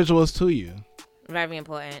important are visuals to you? Very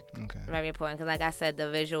important. Okay. Very important because, like I said, the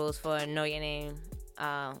visuals for Know Your Name.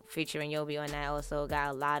 Featuring Yobi on that also got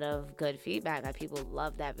a lot of good feedback. Like people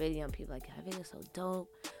love that video, and people like, that video's so dope.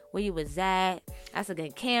 Where you was at? That's a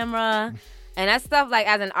good camera. And that stuff, like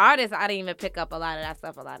as an artist, I didn't even pick up a lot of that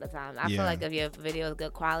stuff a lot of times. I feel like if your video is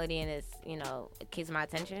good quality and it's, it keeps my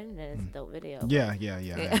attention, then it's a dope video. Yeah.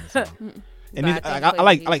 And I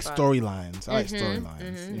like storylines. I like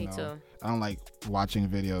storylines. Me too. I don't like watching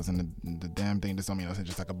videos and the damn thing to something else. It's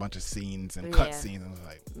just like a bunch of scenes and cut scenes. And I was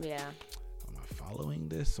like, am I following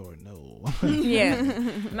this or no? Yeah.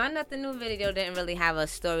 My Nothing New video didn't really have a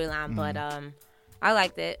storyline, but I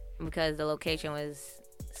liked it because the location was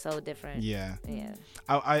so different. Yeah. Yeah.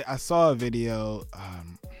 I saw a video.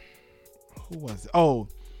 Who was it? Oh,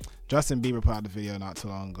 Justin Bieber put out the video not too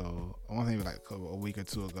long ago. I want to say like a week or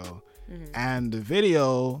two ago. And the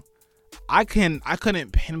video, I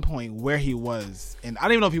couldn't pinpoint where he was, and I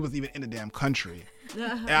didn't even know if he was even in the damn country.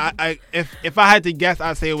 If I had to guess,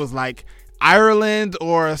 I'd say it was like Ireland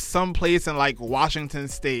or someplace in like Washington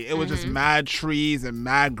State. It was just mad trees and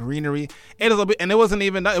mad greenery. It wasn't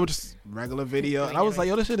even that. It was just regular video, and I was like,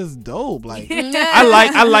 "Yo, this shit is dope." Like, I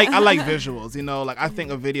like visuals. Like I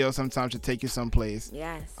think a video sometimes should take you someplace.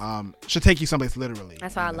 Yes. Should take you someplace literally.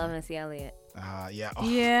 That's why I love Missy Elliott. Yeah. Oh.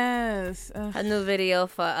 Yes. A new video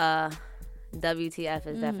for WTF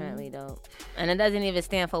is definitely dope. And it doesn't even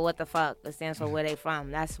stand for what the fuck. It stands for where they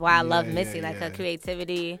from. That's why I love Missy. Her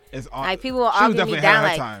creativity. Like people will argue me down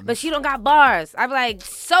like, but she don't got bars. I'm like,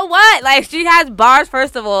 so what? Like she has bars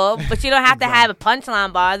first of all, but she don't have to have a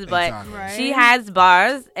punchline bars, but she has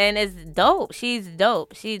bars and it's dope. She's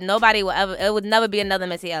dope. Nobody will ever, it would never be another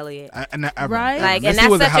Missy Elliott. Right? Like, and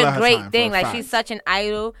that's such a great thing. Like she's such an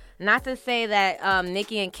idol. Not to say that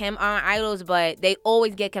Nicki and Kim aren't idols, but they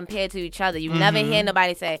always get compared to each other. You never hear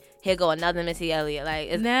nobody say, here go another Missy Elliott. Like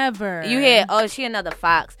it's never. You hear, oh, she another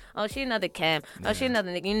Fox. Oh, she another Kim. Oh, she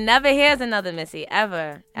another Nicki. You never hear another Missy,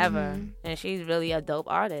 ever. And she's really a dope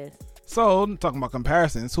artist. So, talking about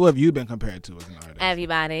comparisons, who have you been compared to as an artist?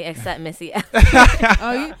 Everybody except Missy. Wait,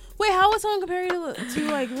 how was someone compared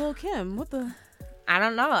to like Lil' Kim? What the... I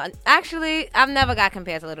don't know. Actually, I've never got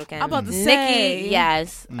compared to Lil' Kim. I'm about to say. Nicki,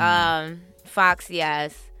 yes. Fox,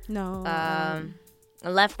 yes. No.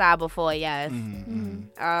 Left Eye before, yes.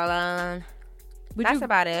 That's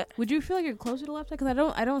about it. Would you feel like you're closer to Left Eye? Because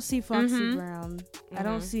I don't see Foxy Brown. I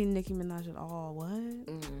don't see Nicki Minaj at all. What?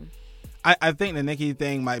 I think the Nicki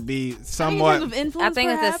thing might be somewhat. I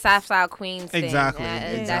think it's the South Side Queens thing. Exactly.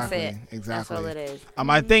 That's it. Exactly. That's all it is.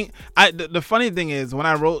 I think the funny thing is when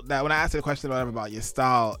I wrote that, when I asked the question about your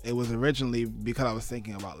style, it was originally because I was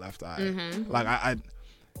thinking about Left Eye. Like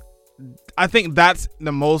I think that's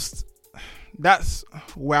the most. That's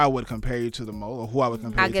where I would compare you to the most, or who I would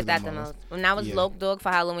compare you to the most. I get that the most. When I was Lope Dog for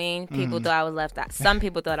Halloween, people thought I was Left Eye. Some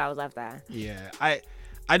people thought I was Left Eye. Yeah,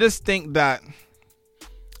 I just think that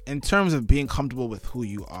in terms of being comfortable with who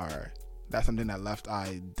you are, that's something that Left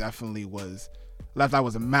Eye definitely was. Left Eye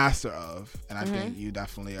was a master of, and I think you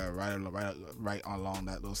definitely are right along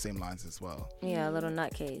those same lines as well. Yeah, a little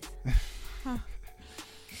nutcase.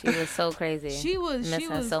 She was so crazy. She was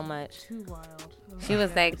so much. Too wild. She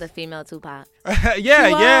was like the female Tupac.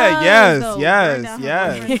 Yes.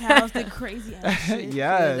 Did crazy ass shit.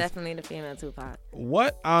 Yes. She was definitely the female Tupac.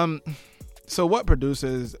 So what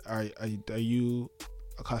producers are you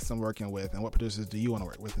accustomed working with, and what producers do you want to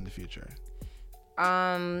work with in the future?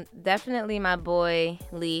 Definitely my boy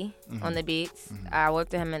Lee on the beats. I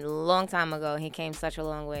worked with him a long time ago. He came such a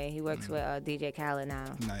long way. He works with DJ Khaled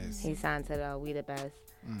now. Nice. He signed to the We the Best.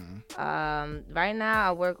 Right now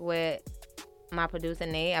I work with my producer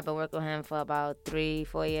Nate. I've been working with him for about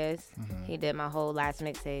 3-4 years. He did my whole last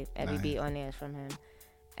mixtape. Every beat on there is from him.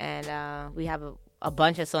 And we have a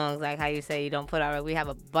bunch of songs, like how you say you don't put out. We have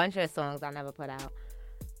a bunch of songs I never put out.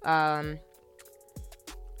 I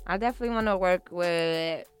definitely want to work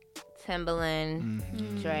with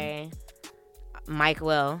Timbaland, Dre, Mike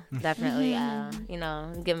Will, definitely.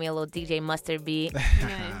 Give me a little DJ Mustard beat.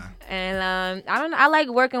 And I like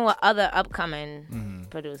working with other upcoming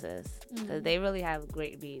producers because they really have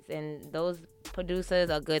great beats, and those producers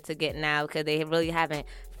are good to get now because they really haven't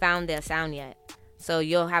found their sound yet. So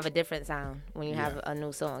you'll have a different sound when you have a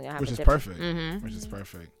new song. Which is perfect. Which is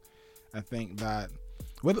perfect. I think that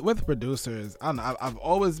with producers, I don't know, I've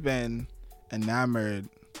always been enamored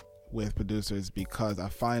with producers because I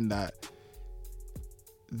find that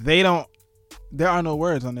there are no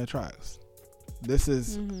words on their tracks. This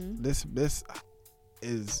is this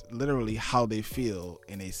is literally how they feel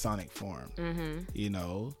in a sonic form.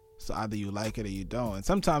 So either you like it or you don't. And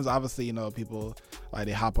sometimes, obviously, people like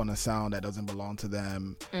they hop on a sound that doesn't belong to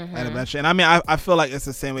them, and eventually. And I mean, I feel like it's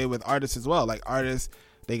the same way with artists as well. Like artists,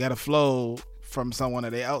 they got a flow from someone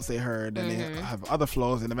that else they heard, and they have other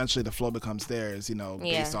flows, and eventually the flow becomes theirs.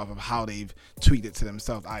 Based off of how they've tweaked it to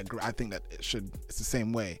themselves. I agree. I think that it's the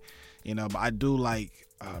same way. But I do like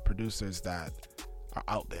producers that are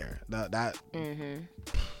out there.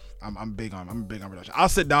 I'm big on production. I'll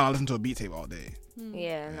sit down and listen to a beat tape all day.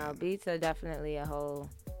 Beats are definitely a whole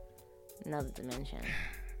another dimension.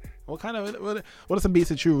 What are some beats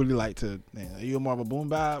that you really like to? Are you more of a boom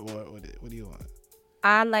bap, or what do you want?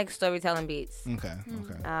 I like storytelling beats. Okay.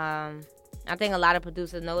 I think a lot of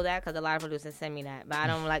producers know that because a lot of producers send me that, but I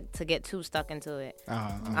don't like to get too stuck into it.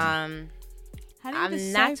 I'm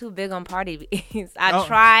not too big on party beats. I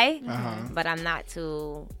try, but I'm not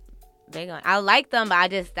too big on. I like them,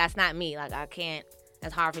 but that's not me. Like I can't.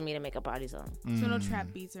 It's hard for me to make a party song. So no trap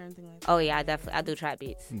beats or anything like that? Oh yeah, I do trap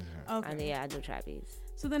beats. Okay. I do trap beats.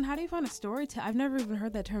 So then how do you find a storyteller? I've never even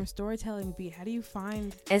heard that term, storytelling beat. How do you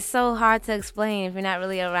find... It's so hard to explain if you're not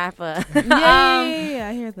really a rapper. Yeah,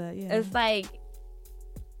 I hear that, yeah. It's like,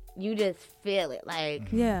 you just feel it.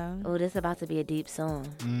 Like, oh, this is about to be a deep song.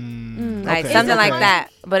 Like, something like that.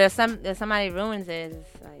 But if somebody ruins it,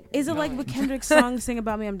 it's like... Is it like with Kendrick's song, Sing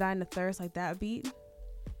About Me, I'm Dying to Thirst, like that beat?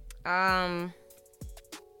 I'm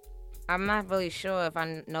not really sure if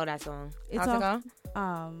I know that song. How's it go?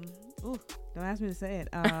 Don't ask me to say it.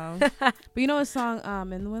 But you know a song,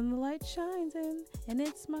 and when the light shines in, and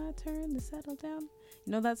it's my turn to settle down.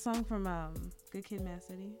 You know that song from Good Kid, Mad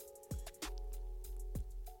City?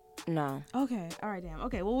 No. Okay. All right. Damn.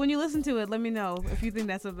 Okay. Well, when you listen to it, let me know if you think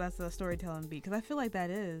that's a storytelling beat, because I feel like that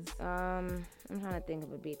is. I'm trying to think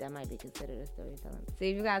of a beat that might be considered a storytelling. See,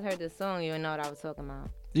 if you guys heard this song, you would know what I was talking about.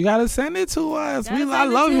 You gotta send it to us. I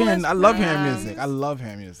love hearing music. I love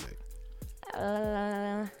hearing music.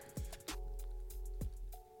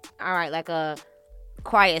 All right, like a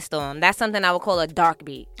Quiet Storm. That's something I would call a dark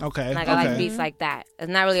beat. Okay. Like I like beats like that. It's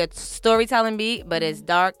not really a storytelling beat, but it's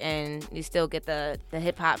dark and you still get the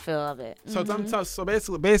hip hop feel of it. So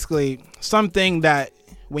basically something that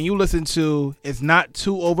when you listen to, it's not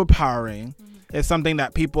too overpowering. It's something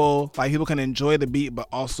that people can enjoy the beat, but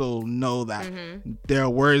also know that there are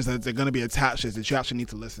words that are going to be attached to it that you actually need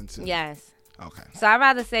to listen to. Yes. Okay. So I'd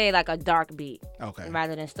rather say like a dark beat. Okay.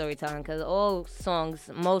 Rather than storytelling, because all songs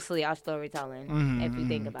mostly are storytelling if you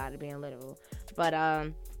think about it being literal. But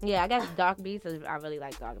I guess dark beats. I really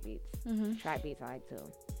like dark beats. Trap beats I like too.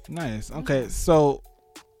 Nice. Okay. So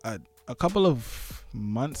a couple of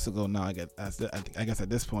months ago now, I guess at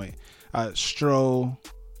this point, Stro,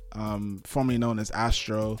 formerly known as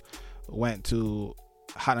Astro, went to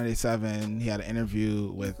Hot 97. He had an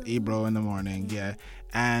interview with Ebro in the morning. Yeah,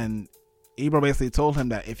 and Ebro basically told him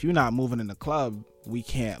that if you're not moving in the club, we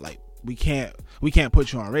can't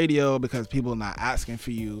put you on radio because people are not asking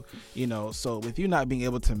for you, So with you not being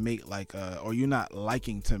able to make or you not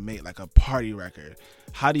liking to make like a party record,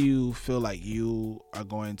 how do you feel like you are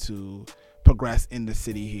going to progress in the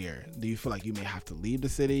city here? Do you feel like you may have to leave the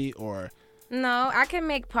city or? No, I can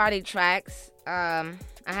make party tracks.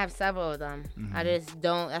 I have several of them. I just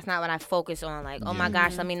don't. That's not what I focus on. Like, oh my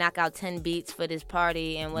gosh, let me knock out 10 beats for this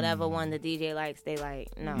party, and whatever one the DJ likes, they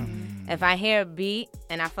like. No, if I hear a beat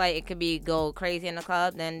and I feel like it could go crazy in the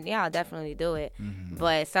club, then yeah, I'll definitely do it.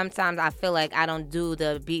 But sometimes I feel like I don't do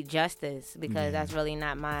the beat justice because that's really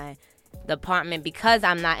not my department because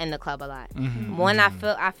I'm not in the club a lot. When I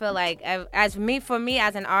feel like for me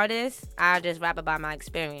as an artist, I just rap about my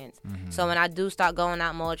experience. So when I do start going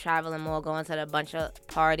out more, traveling more, going to a bunch of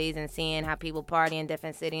parties and seeing how people party in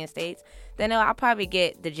different cities and states, then I'll probably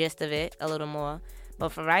get the gist of it a little more. But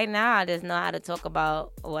for right now, I just know how to talk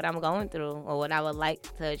about what I'm going through or what I would like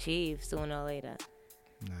to achieve sooner or later.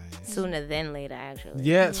 Nice. Sooner than later, actually.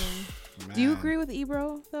 Yes. Do you agree with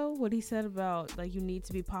Ebro though? What he said about like you need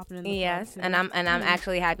to be popping in the yes, and I'm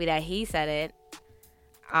actually happy that he said it,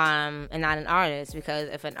 and not an artist, because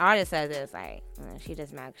if an artist says it, it's like she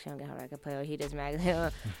just mad, she don't get her record player, or he just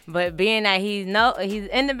mad. But being that he's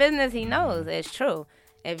in the business, he knows it's true.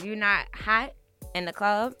 If you're not hot in the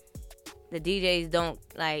club, the DJs don't,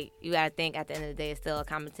 like, you gotta think at the end of the day, it's still a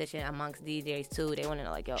competition amongst DJs too. They want to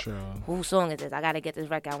know, like, yo, whose song is this? I gotta get this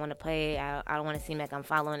record. I want to play it. I don't want to seem like I'm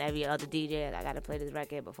following every other DJ. I gotta play this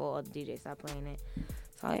record before other DJs start playing it.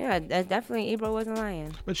 So yeah, that's definitely, Ebro wasn't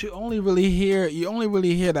lying. But you only really hear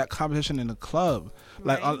that competition in the club.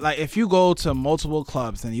 Like like if you go to multiple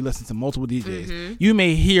clubs and you listen to multiple DJs, you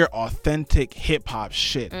may hear authentic hip hop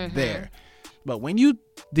shit there. But when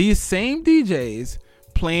these same DJs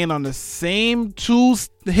playing on the same two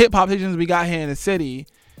hip hop stations we got here in the city,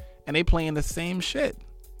 and they playing the same shit,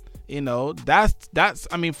 that's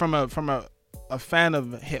I mean, from a fan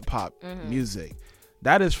of hip hop music,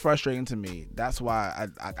 that is frustrating to me. That's why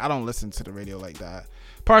I don't listen to the radio like that.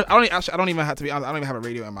 I don't even have to be honest. I don't even have a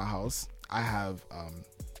radio in my house. I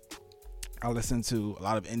listen to a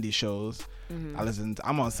lot of indie shows. I'm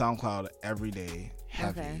on SoundCloud every day,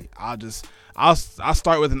 heavy. Okay. I'll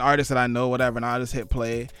start with an artist that I know, whatever, and I'll just hit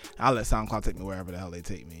play. I'll let SoundCloud take me wherever the hell they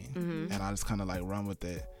take me, and I just kind of like run with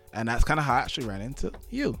it. And that's kind of how I actually ran into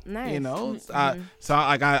you. Nice. So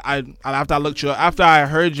like I after I looked you up, after I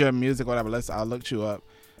heard your music, whatever, I looked you up.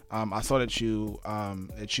 I saw that you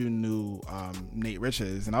knew Nate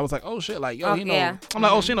Riches, and I was like, oh shit, like yo, yeah. I'm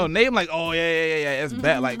like, oh shit, no Nate. I'm like, oh yeah, it's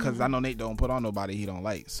bad, like, cause I know Nate don't put on nobody he don't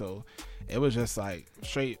like. So it was just like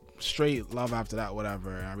straight love after that,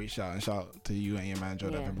 whatever. And I reached out and shout out to you and your manager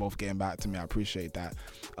that for both getting back to me. I appreciate that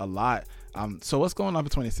a lot. So what's going on for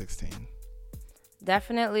 2016?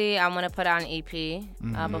 Definitely, I want to put out an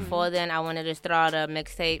EP. Before then, I want to just throw out a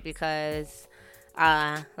mixtape because,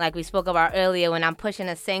 like we spoke about earlier, when I'm pushing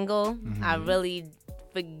a single, I really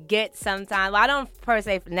forget sometimes. Well, I don't per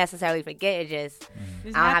se necessarily forget. It just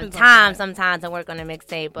I don't have time sometimes to work on a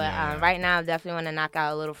mixtape. But right now, I definitely want to knock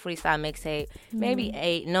out a little freestyle mixtape. Maybe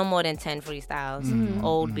 8, no more than 10 freestyles,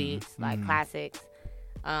 old beats, like classics.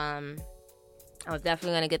 I was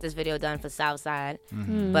definitely going to get this video done for Southside.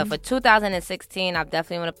 But for 2016, I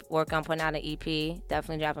definitely want to work on putting out an EP.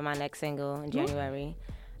 Definitely dropping my next single in January.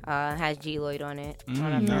 Has G Lloyd on it.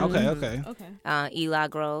 Okay. Eli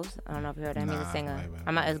Groves. I don't know if you heard him. He's a singer.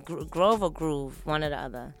 It's Grove or Groove, one or the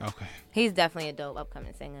other. Okay. He's definitely a dope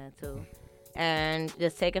upcoming singer too. And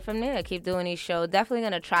just take it from there. Keep doing these shows. Definitely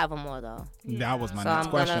going to travel more though. That was my next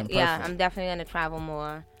question. I'm definitely going to travel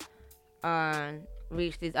more.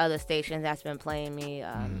 Reach these other stations that's been playing me.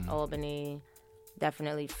 Albany,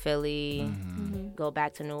 definitely Philly. Go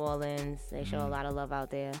back to New Orleans. They show a lot of love out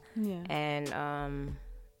there. And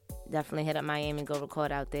definitely hit up Miami, go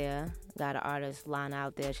record out there. Got an artist, Lana,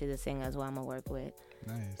 out there. She's a singer as well I'm going to work with.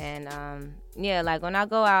 Nice. And like when I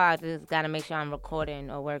go out, I just got to make sure I'm recording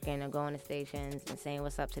or working or going to stations and saying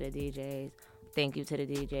what's up to the DJs. Thank you to the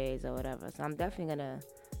DJs or whatever. So I'm definitely going to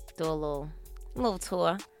do a little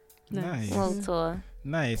tour. Nice. A little tour.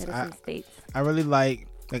 Nice. Some states. I really like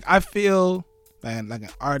I feel like an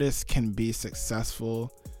artist can be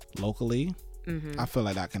successful locally. I feel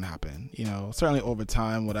like that can happen. Certainly over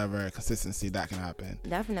time, whatever, consistency, that can happen.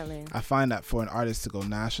 Definitely. I find that for an artist to go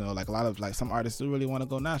national, like a lot of some artists do really want to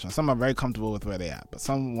go national. Some are very comfortable with where they at, but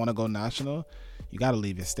some want to go national. You got to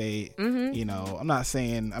leave your state. I'm not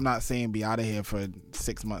saying be out of here for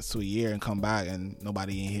 6 months to a year and come back and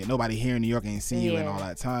nobody here in New York ain't seen you in all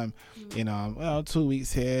that time. 2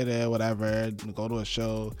 weeks here, there, whatever. Go to a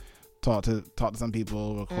show. Talk to some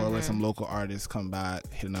people, record with some local artists, come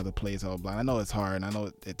back, hit another place. I know it's hard, and I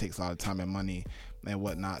know it takes a lot of time and money and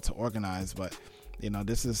whatnot to organize, but these are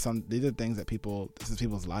things that this is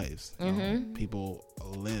people's lives. People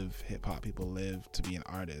live hip hop. People live to be an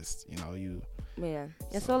artist.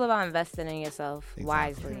 It's all about investing in yourself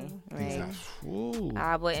wisely, right?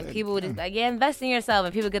 Exactly. And people just invest in yourself,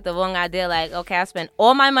 and people get the wrong idea, like, okay, I spent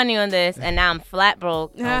all my money on this, and now I'm flat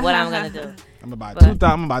broke. What I'm gonna do? I'm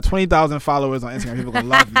about 20,000 followers on Instagram. People gonna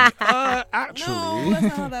love me. Actually, no, that's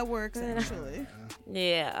not how that works. Actually,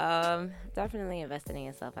 definitely investing in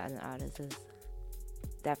yourself as an artist is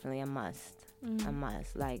definitely a must. A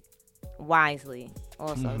must, like wisely.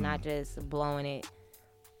 Also, not just blowing it.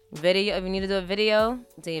 Video. If you need to do a video,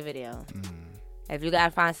 do your video. If you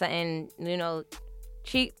gotta find something,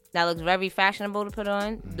 cheap that looks very fashionable to put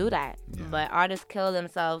on, do that. But artists kill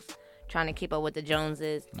themselves trying to keep up with the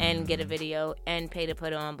Joneses and get a video and pay to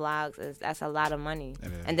put it on blogs, that's a lot of money.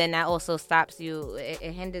 And then that also stops you. It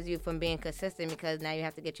hinders you from being consistent because now you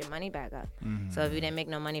have to get your money back up. So if you didn't make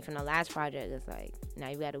no money from the last project, it's like now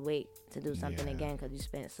you got to wait to do something again because you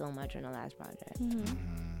spent so much on the last project.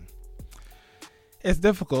 It's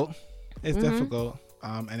difficult. It's difficult,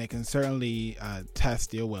 and it can certainly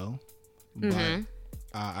test your will. But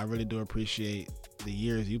I really do appreciate the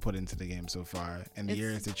years you put into the game so far, and the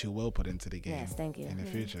years that you will put into the game. Yes, thank you. In the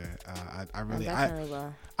future, I really,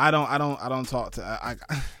 will. I don't talk to.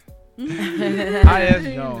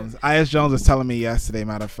 I.S. Jones was telling me yesterday,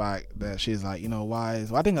 matter of fact, that she's like, why?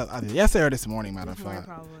 I think yesterday or this morning, matter of fact.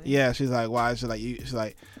 Yeah, she's like, why? She's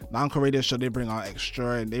like, the Encore Radio Show, they bring on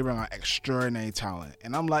extraordinary talent,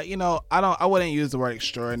 and I'm like, I wouldn't use the word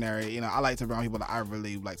extraordinary. I like to bring on people that I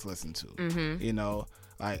really like to listen to.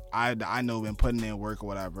 Like I know been putting in work or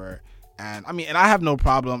whatever, and I have no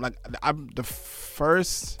problem. Like I'm the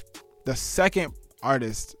second set of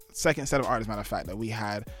artists, matter of fact, that we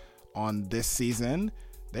had on this season,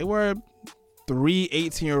 they were 3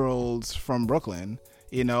 18-year-olds from Brooklyn.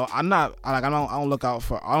 I don't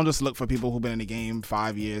just look for people who've been in the game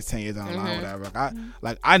 5 years, 10 years down the line, whatever.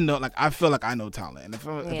 I feel like I know talent, and if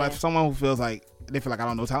someone who feels like they feel like I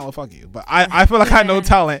don't know talent, well, fuck you. But I feel like I know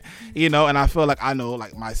talent, and I feel like I know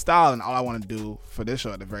like my style, and all I want to do for this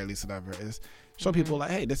show at the very least, whatever, is show people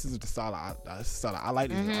like, hey, this is the style I like.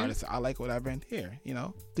 These artists I like, whatever. And here,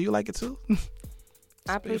 do you like it too?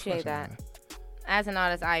 I appreciate that. As an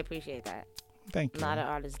artist, I appreciate that. Thank you. A lot of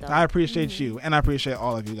artists don't. I appreciate you, and I appreciate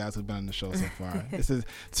all of you guys who've been on the show so far.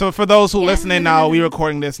 So for those who listening now, we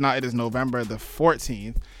recording this now. It is November the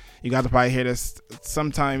 14th. You guys will probably hear this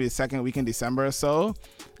sometime the second week in December or so.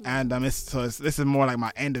 And this is more like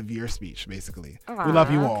my end of year speech, basically. We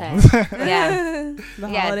love you all. The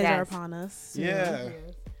holidays are upon us. Yeah.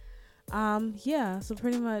 So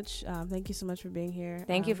pretty much, thank you so much for being here.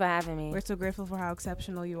 Thank you for having me. We're so grateful for how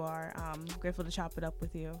exceptional you are. Grateful to chop it up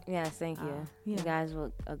with you. Yes, thank you. You guys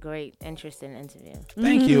were a great, interesting interview.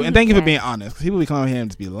 Thank you, and thank you for being honest. Because people be coming here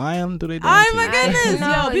and just be lying. Do they? Oh my goodness!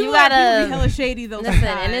 People be hella shady though.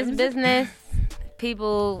 Listen, in this business,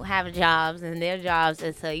 people have jobs, and their jobs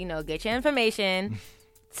is to get your information.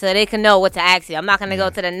 So they can know what to ask you. I'm not going to go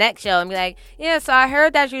to the next show and be like, so I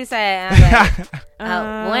heard that you said. And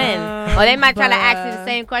I'm like, when? Or they might try to ask you the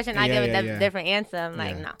same question. I give a different answer. I'm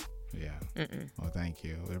like, no. Yeah. Well, thank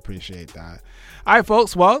you. We appreciate that. All right,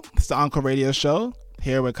 folks. Well, it's the Encore Radio Show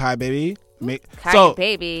here with Kai Baby.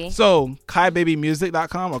 Baby. So,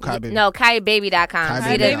 KaiBabyMusic.com or Kai Baby? No, KaiBaby.com.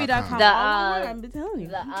 KaiBaby.com. I've been telling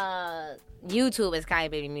you. YouTube is Kai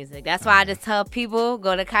Baby Music. That's why I just tell people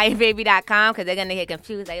go to KaiBaby.com because they're gonna get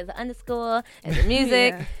confused. Like, it's an underscore, it's a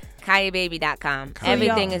music. KaiBaby.com.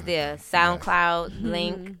 Everything is there. SoundCloud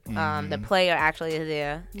link. The player actually is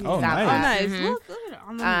there. Oh, nice. Look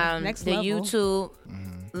on the next level. YouTube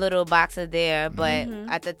little box is there, but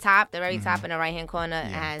at the top, the very top in the right hand corner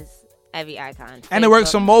has every icon. And it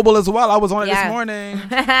works on mobile as well. I was on it this morning.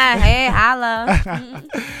 Hey, holla.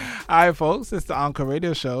 All right, folks. It's the Encore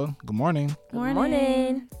Radio Show. Good morning. Good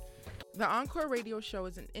morning. The Encore Radio Show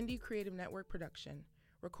is an Indie Creative Network production,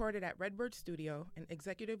 recorded at Redbird Studio and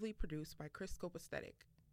executively produced by Chris Scope Aesthetic.